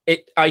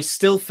I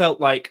still felt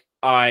like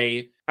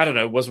I don't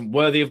know, wasn't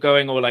worthy of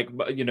going, or like,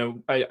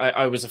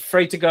 I was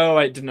afraid to go.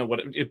 I didn't know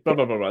blah,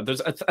 blah, blah, blah.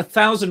 There's a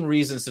thousand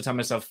reasons to tell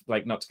myself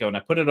like not to go. And I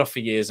put it off for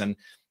years, and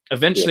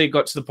eventually it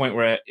got to the point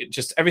where it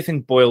just,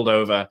 everything boiled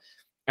over.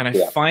 And I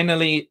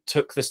finally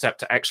took the step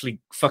to actually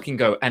fucking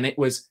go. And it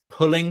was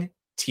pulling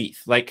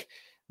teeth. Like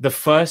the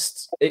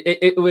first,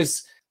 it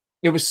was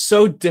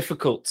so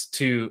difficult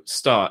to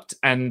start.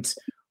 And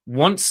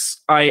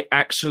once I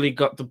actually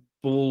got the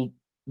ball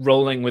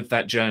rolling with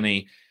that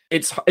journey,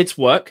 it's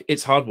work,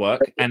 it's hard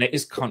work, and it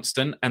is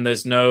constant, and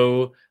there's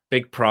no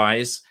big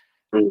prize,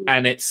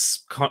 and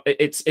it's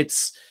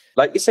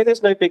like you say,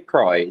 there's no big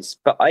prize,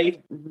 but I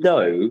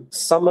know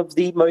some of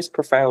the most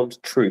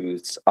profound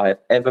truths I've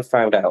ever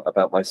found out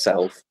about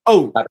myself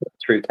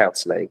through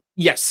counselling.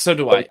 Yes, so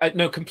do I.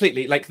 No,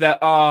 completely. Like there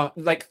are,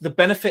 like the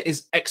benefit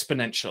is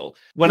exponential.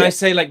 When I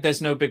say like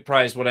there's no big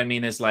prize, what I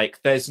mean is like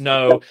there's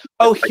no,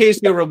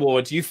 here's your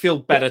reward, you feel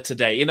better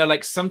today.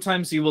 Like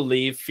sometimes you will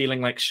leave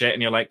feeling like shit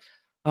and you're like,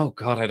 oh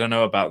God, I don't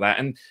know about that.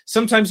 And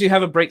sometimes you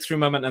have a breakthrough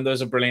moment and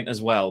those are brilliant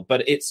as well.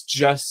 But it's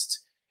just,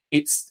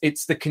 it's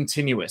the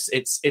continuous.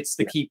 It's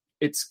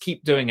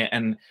keep doing it.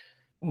 And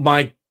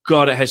my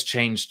God, it has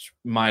changed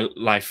my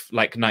life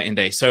like night and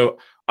day. So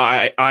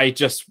I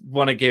just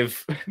want to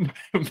give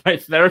my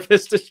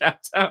therapist a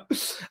shout out,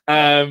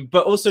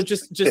 but also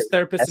just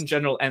therapists in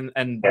general and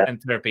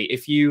therapy.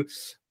 If you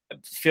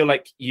feel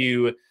like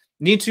you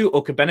need to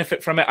or could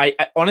benefit from it, I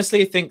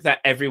honestly think that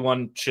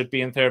everyone should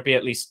be in therapy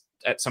at least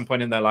at some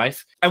point in their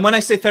life. And when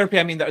I say therapy,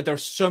 I mean there are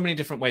so many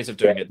different ways of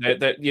doing it.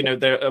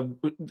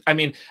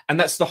 And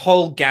that's the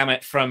whole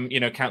gamut from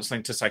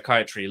counseling to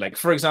psychiatry. Like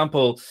for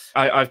example,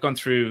 I've gone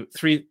through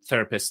 3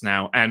 therapists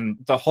now, and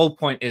the whole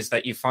point is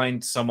that you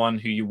find someone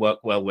who you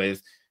work well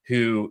with,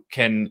 who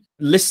can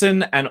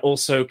listen and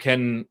also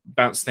can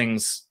bounce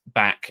things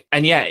back.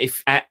 And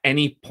if at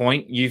any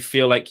point you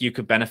feel like you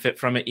could benefit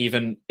from it,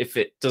 even if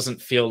it doesn't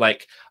feel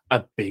like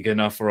a big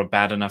enough or a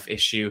bad enough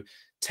issue,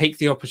 take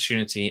the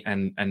opportunity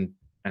and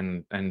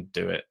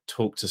do it.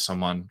 Talk to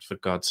someone, for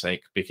God's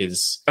sake,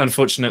 because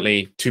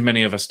unfortunately too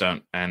many of us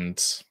don't, and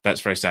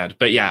that's very sad.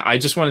 But I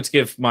just wanted to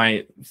give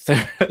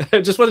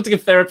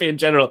therapy in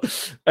general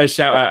a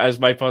shout out as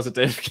my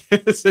positive,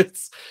 because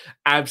it's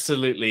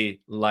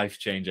absolutely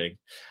life-changing.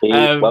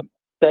 Well,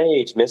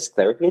 stage, Miss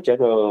Therapy in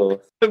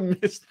General.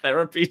 Miss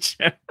Therapy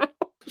General.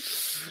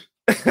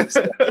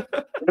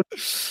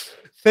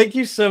 Thank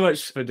you so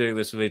much for doing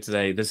this with me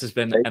today. This has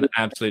been an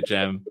absolute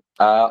gem.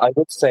 I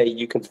would say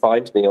you can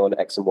find me on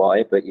X and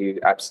Y, but you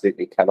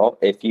absolutely cannot.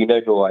 If you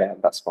know who I am,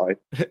 that's fine.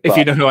 If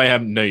you know who I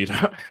am, no, you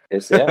don't.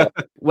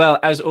 Well,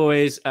 as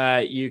always,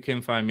 you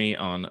can find me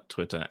on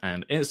Twitter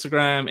and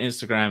Instagram.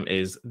 Instagram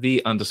is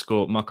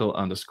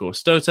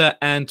 _muckle_stoter,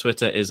 and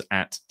Twitter is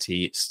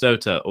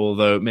 @tstoter.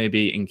 Although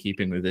maybe in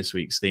keeping with this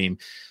week's theme,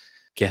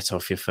 get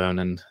off your phone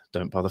and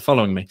don't bother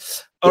following me.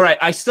 All right,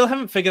 I still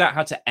haven't figured out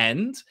how to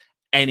end.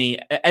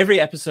 every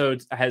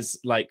episode has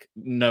like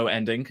no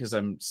ending because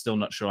I'm still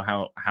not sure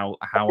how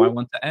I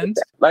want to end.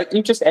 Like,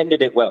 you just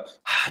ended it well.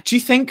 Do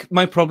you think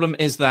my problem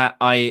is that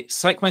I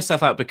psych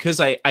myself out because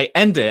I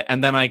end it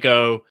and then I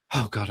go,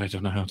 oh God, I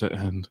don't know how to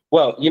end?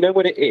 Well, you know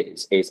what it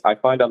is I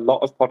find a lot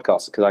of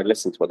podcasts, because I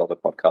listen to a lot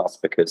of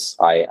podcasts because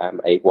I am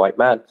a white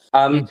man.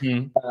 I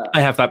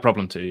have that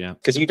problem too, yeah.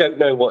 Because you don't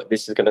know what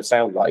this is going to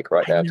sound like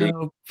right now, do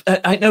you?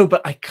 I know,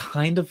 but I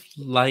kind of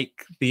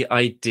like the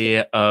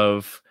idea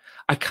of,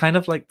 I kind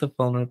of like the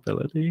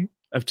vulnerability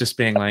of just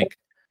being like,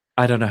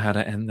 I don't know how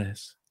to end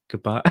this.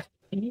 Goodbye.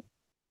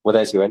 Well,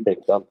 there's your ending.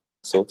 Done.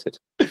 Sorted.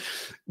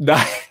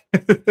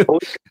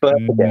 Nailed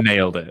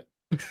it.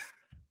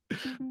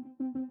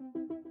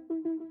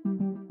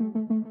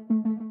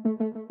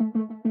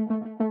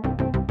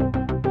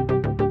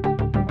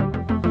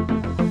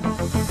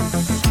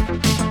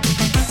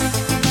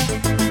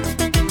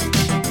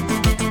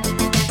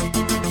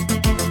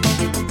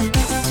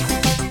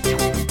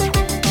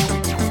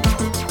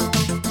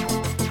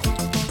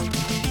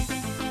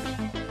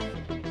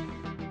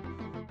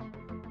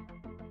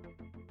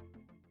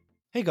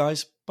 Hey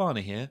guys,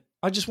 Barney here.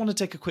 I just want to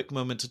take a quick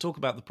moment to talk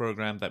about the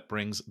program that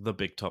brings the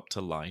Big Top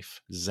to life,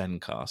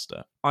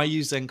 Zencastr. I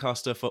use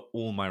Zencastr for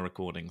all my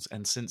recordings,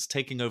 and since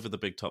taking over the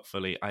Big Top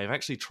fully, I have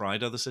actually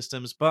tried other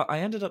systems, but I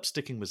ended up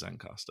sticking with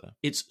Zencastr.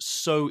 It's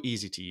so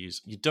easy to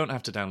use. You don't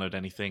have to download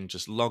anything,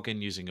 just log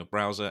in using your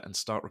browser and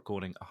start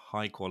recording a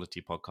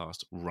high-quality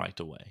podcast right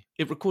away.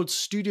 It records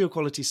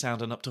studio-quality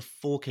sound and up to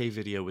 4K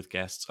video with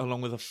guests,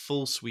 along with a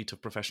full suite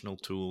of professional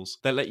tools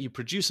that let you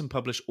produce and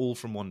publish all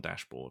from one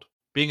dashboard.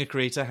 Being a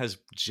creator has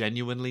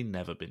genuinely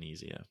never been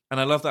easier. And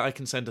I love that I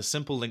can send a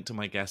simple link to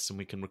my guests and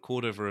we can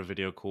record over a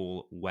video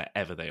call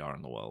wherever they are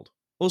in the world.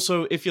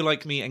 Also, if you're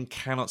like me and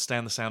cannot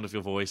stand the sound of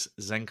your voice,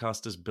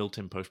 Zencastr's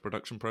built-in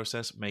post-production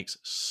process makes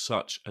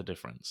such a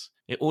difference.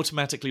 It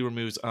automatically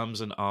removes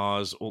ums and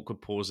ahs,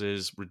 awkward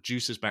pauses,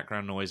 reduces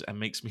background noise, and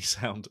makes me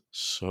sound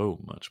so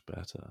much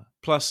better.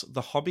 Plus,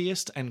 the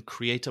Hobbyist and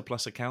Creator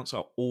Plus accounts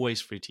are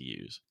always free to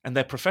use, and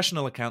their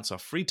professional accounts are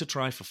free to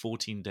try for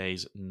 14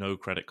 days, no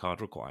credit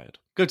card required.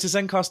 Go to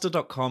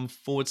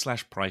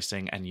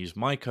zencastr.com/pricing and use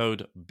my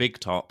code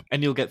BIGTOP,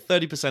 and you'll get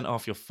 30%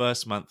 off your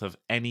first month of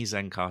any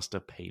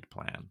Zencastr paid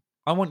plan.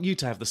 I want you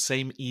to have the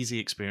same easy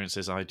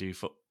experiences I do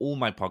for all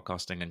my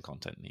podcasting and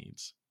content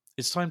needs.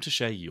 It's time to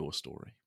share your story.